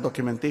center for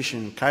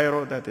documentation in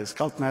Cairo, that is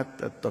CultNet,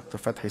 that Dr.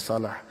 Fathi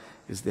Salah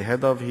is the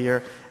head of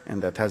here,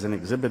 and that has an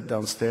exhibit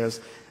downstairs,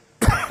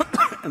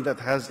 and that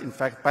has in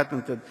fact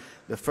patented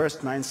the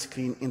first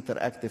 9-screen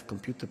interactive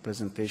computer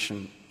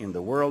presentation in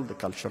the world, the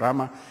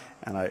Culturama,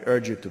 and I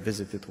urge you to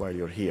visit it while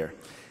you're here.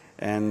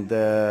 And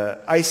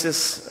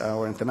ISIS,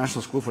 our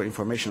International School for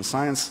Information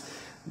Science,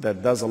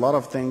 that does a lot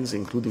of things,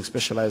 including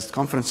specialized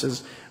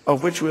conferences,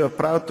 of which we are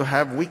proud to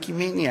have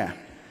Wikimania,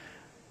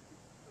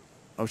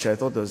 which I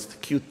thought was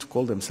cute to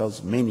call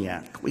themselves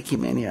Maniac,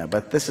 Wikimania.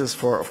 But this is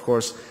for, of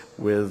course,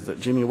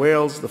 with Jimmy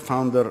Wales, the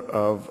founder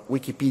of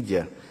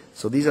Wikipedia.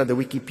 So these are the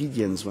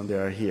Wikipedians when they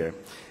are here.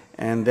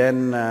 And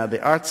then the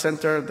Art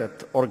Center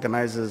that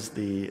organizes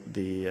the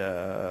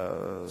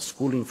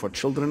schooling for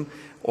children,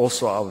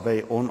 also our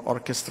very own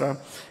orchestra.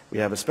 We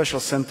have a special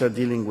center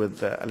dealing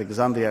with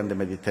Alexandria and the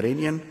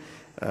Mediterranean,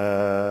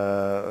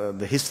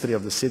 the history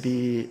of the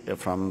city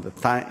from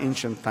the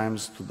ancient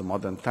times to the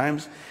modern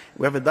times.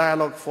 We have a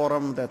dialogue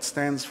forum that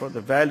stands for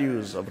the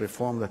values of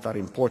reform that are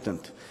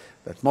important,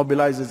 that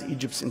mobilizes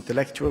Egypt's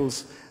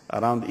intellectuals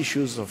around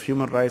issues of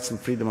human rights and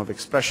freedom of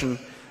expression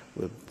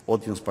with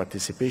audience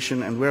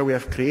participation, and where we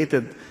have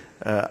created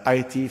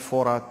IT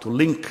fora to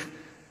link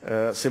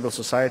civil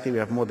society. We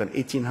have more than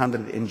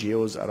 1,800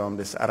 NGOs around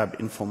this Arab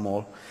Info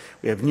Mall.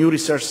 We have new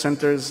research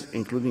centers,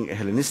 including a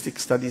Hellenistic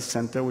Studies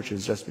Center, which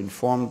has just been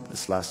formed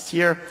this last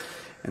year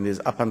and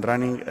is up and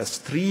running, a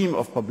stream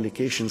of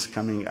publications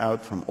coming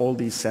out from all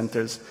these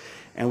centers.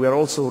 And we are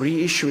also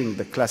reissuing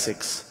the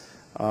classics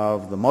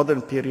of the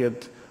modern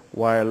period,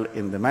 while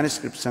in the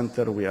Manuscript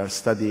Center we are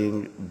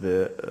studying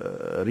the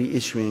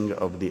reissuing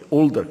of the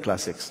older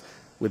classics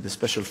with a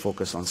special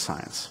focus on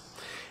science.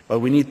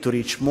 But we need to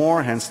reach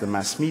more, hence the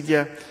mass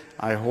media.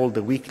 I hold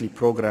a weekly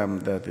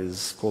program that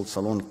is called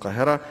Salon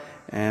Qahira,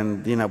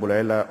 and Dina Abu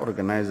Layla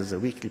organizes a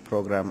weekly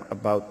program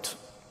about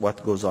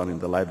what goes on in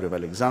the Library of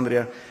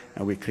Alexandria,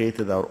 and we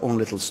created our own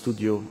little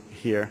studio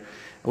here.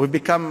 We've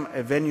become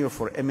a venue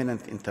for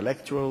eminent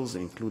intellectuals,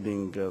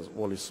 including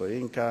Wally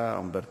Soyinka,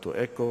 Umberto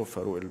Eco,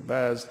 Farouk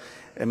El-Baz,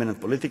 eminent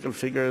political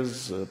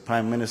figures,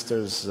 Prime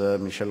Ministers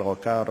Michel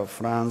Rocard of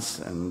France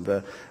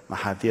and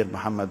Mahathir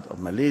Mohamad of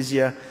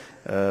Malaysia,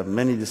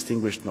 many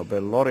distinguished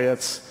Nobel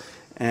laureates,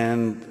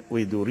 and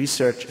we do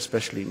research,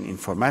 especially in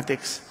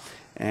informatics,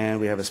 and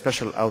we have a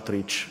special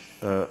outreach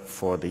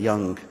for the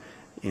young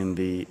in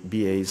the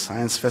BA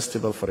Science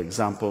Festival, for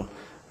example.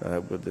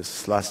 With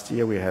this last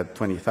year, we had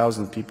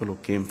 20,000 people who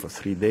came for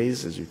 3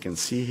 days, as you can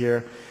see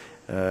here.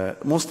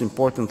 Most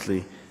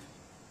importantly,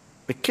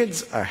 the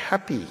kids are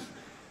happy.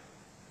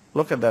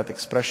 Look at that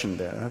expression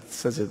there. That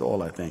says it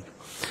all, I think.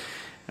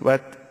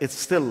 But it's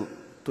still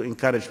to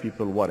encourage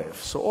people, what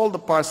if? So all the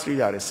parts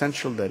really are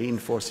essential. They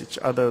reinforce each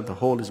other. The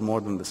whole is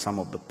more than the sum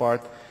of the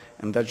part.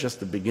 And that's just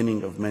the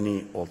beginning of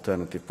many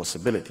alternative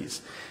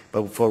possibilities.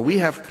 But for we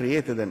have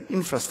created an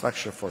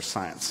infrastructure for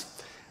science.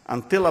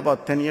 Until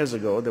about 10 years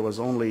ago, there was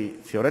only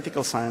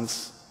theoretical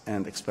science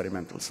and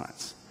experimental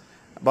science.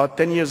 About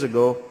 10 years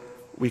ago,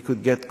 we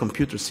could get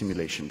computer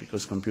simulation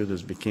because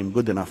computers became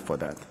good enough for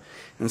that.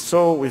 And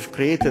so we've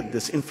created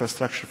this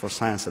infrastructure for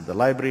science at the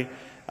library,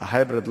 a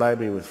hybrid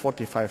library with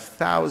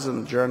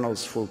 45,000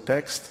 journals full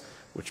text,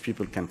 which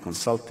people can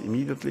consult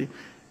immediately,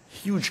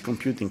 huge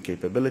computing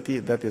capability.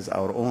 That is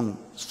our own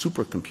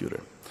supercomputer.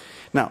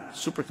 Now,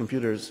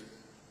 supercomputers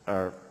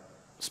are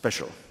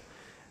special.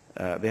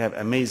 They have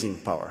amazing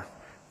power.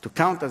 To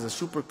count as a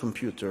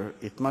supercomputer,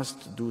 it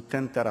must do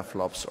 10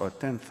 teraflops or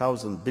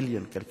 10,000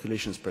 billion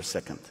calculations per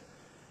second,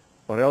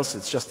 or else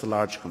it's just a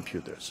large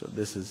computer. So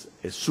this is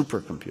a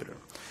supercomputer.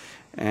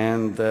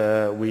 And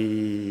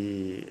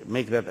we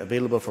make that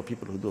available for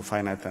people who do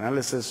finite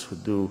analysis, who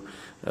do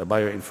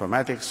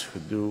bioinformatics,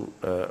 who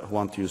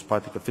want to use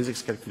particle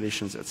physics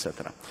calculations,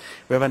 etc.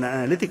 We have an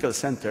analytical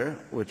center,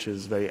 which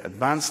is very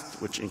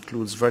advanced, which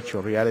includes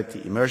virtual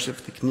reality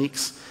immersive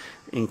techniques,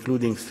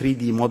 including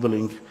 3D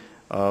modeling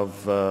of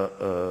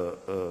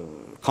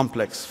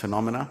complex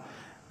phenomena.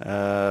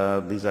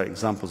 These are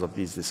examples of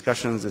these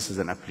discussions. This is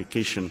an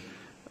application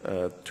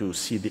to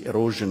see the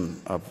erosion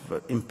of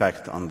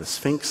impact on the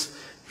Sphinx,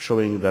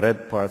 showing the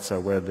red parts are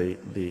where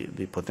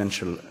the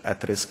potential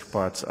at-risk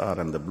parts are,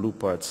 and the blue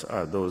parts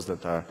are those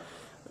that are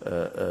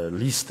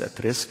least at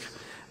risk.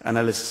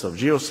 Analysis of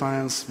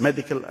geoscience,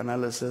 medical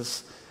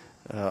analysis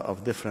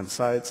of different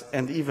sites,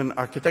 and even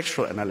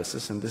architectural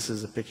analysis. And this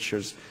is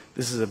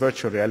this is a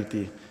virtual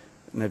reality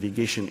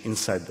navigation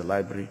inside the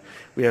library.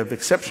 We have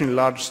exceptionally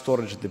large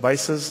storage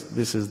devices.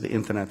 This is the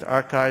Internet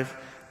Archive.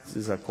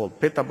 These are called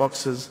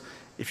petaboxes.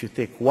 If you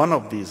take one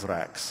of these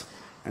racks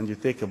and you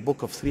take a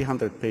book of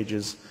 300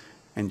 pages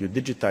and you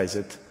digitize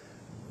it,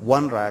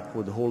 one rack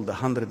would hold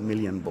 100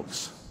 million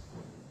books.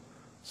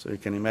 So you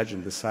can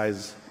imagine the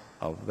size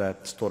of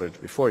that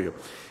storage before you.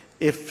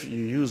 If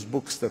you use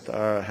books that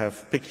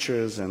have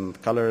pictures and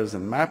colors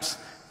and maps,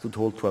 it would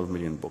hold 12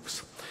 million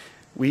books.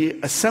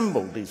 We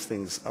assemble these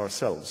things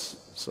ourselves.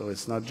 So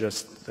it's not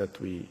just that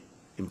we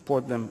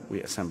import them,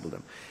 we assemble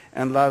them.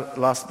 And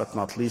last but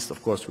not least,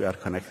 of course, we are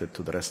connected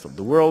to the rest of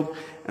the world.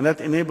 And that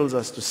enables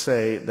us to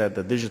say that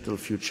the digital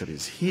future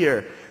is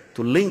here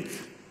to link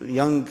the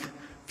young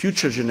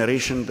future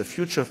generation, the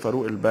future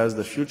Farouk El-Baz,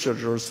 the future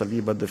George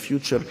Saliba, the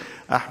future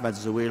Ahmed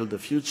Zuwail, the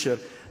future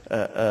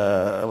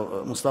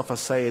Mustafa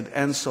Said,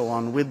 and so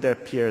on, with their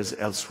peers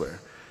elsewhere.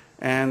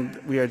 And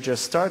we are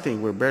just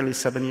starting. We're barely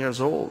 7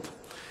 years old.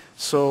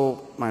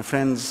 So, my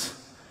friends,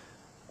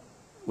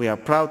 we are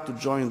proud to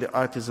join the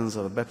artisans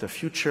of a better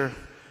future,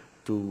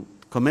 to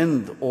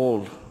commend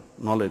all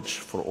knowledge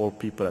for all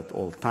people at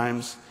all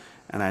times.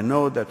 And I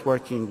know that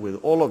working with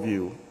all of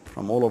you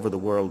from all over the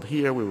world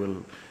here, we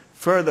will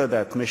further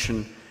that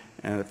mission,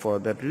 and for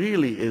that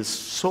really is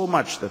so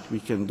much that we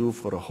can do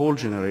for a whole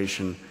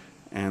generation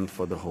and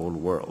for the whole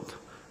world.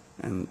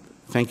 And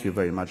thank you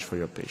very much for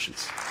your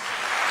patience.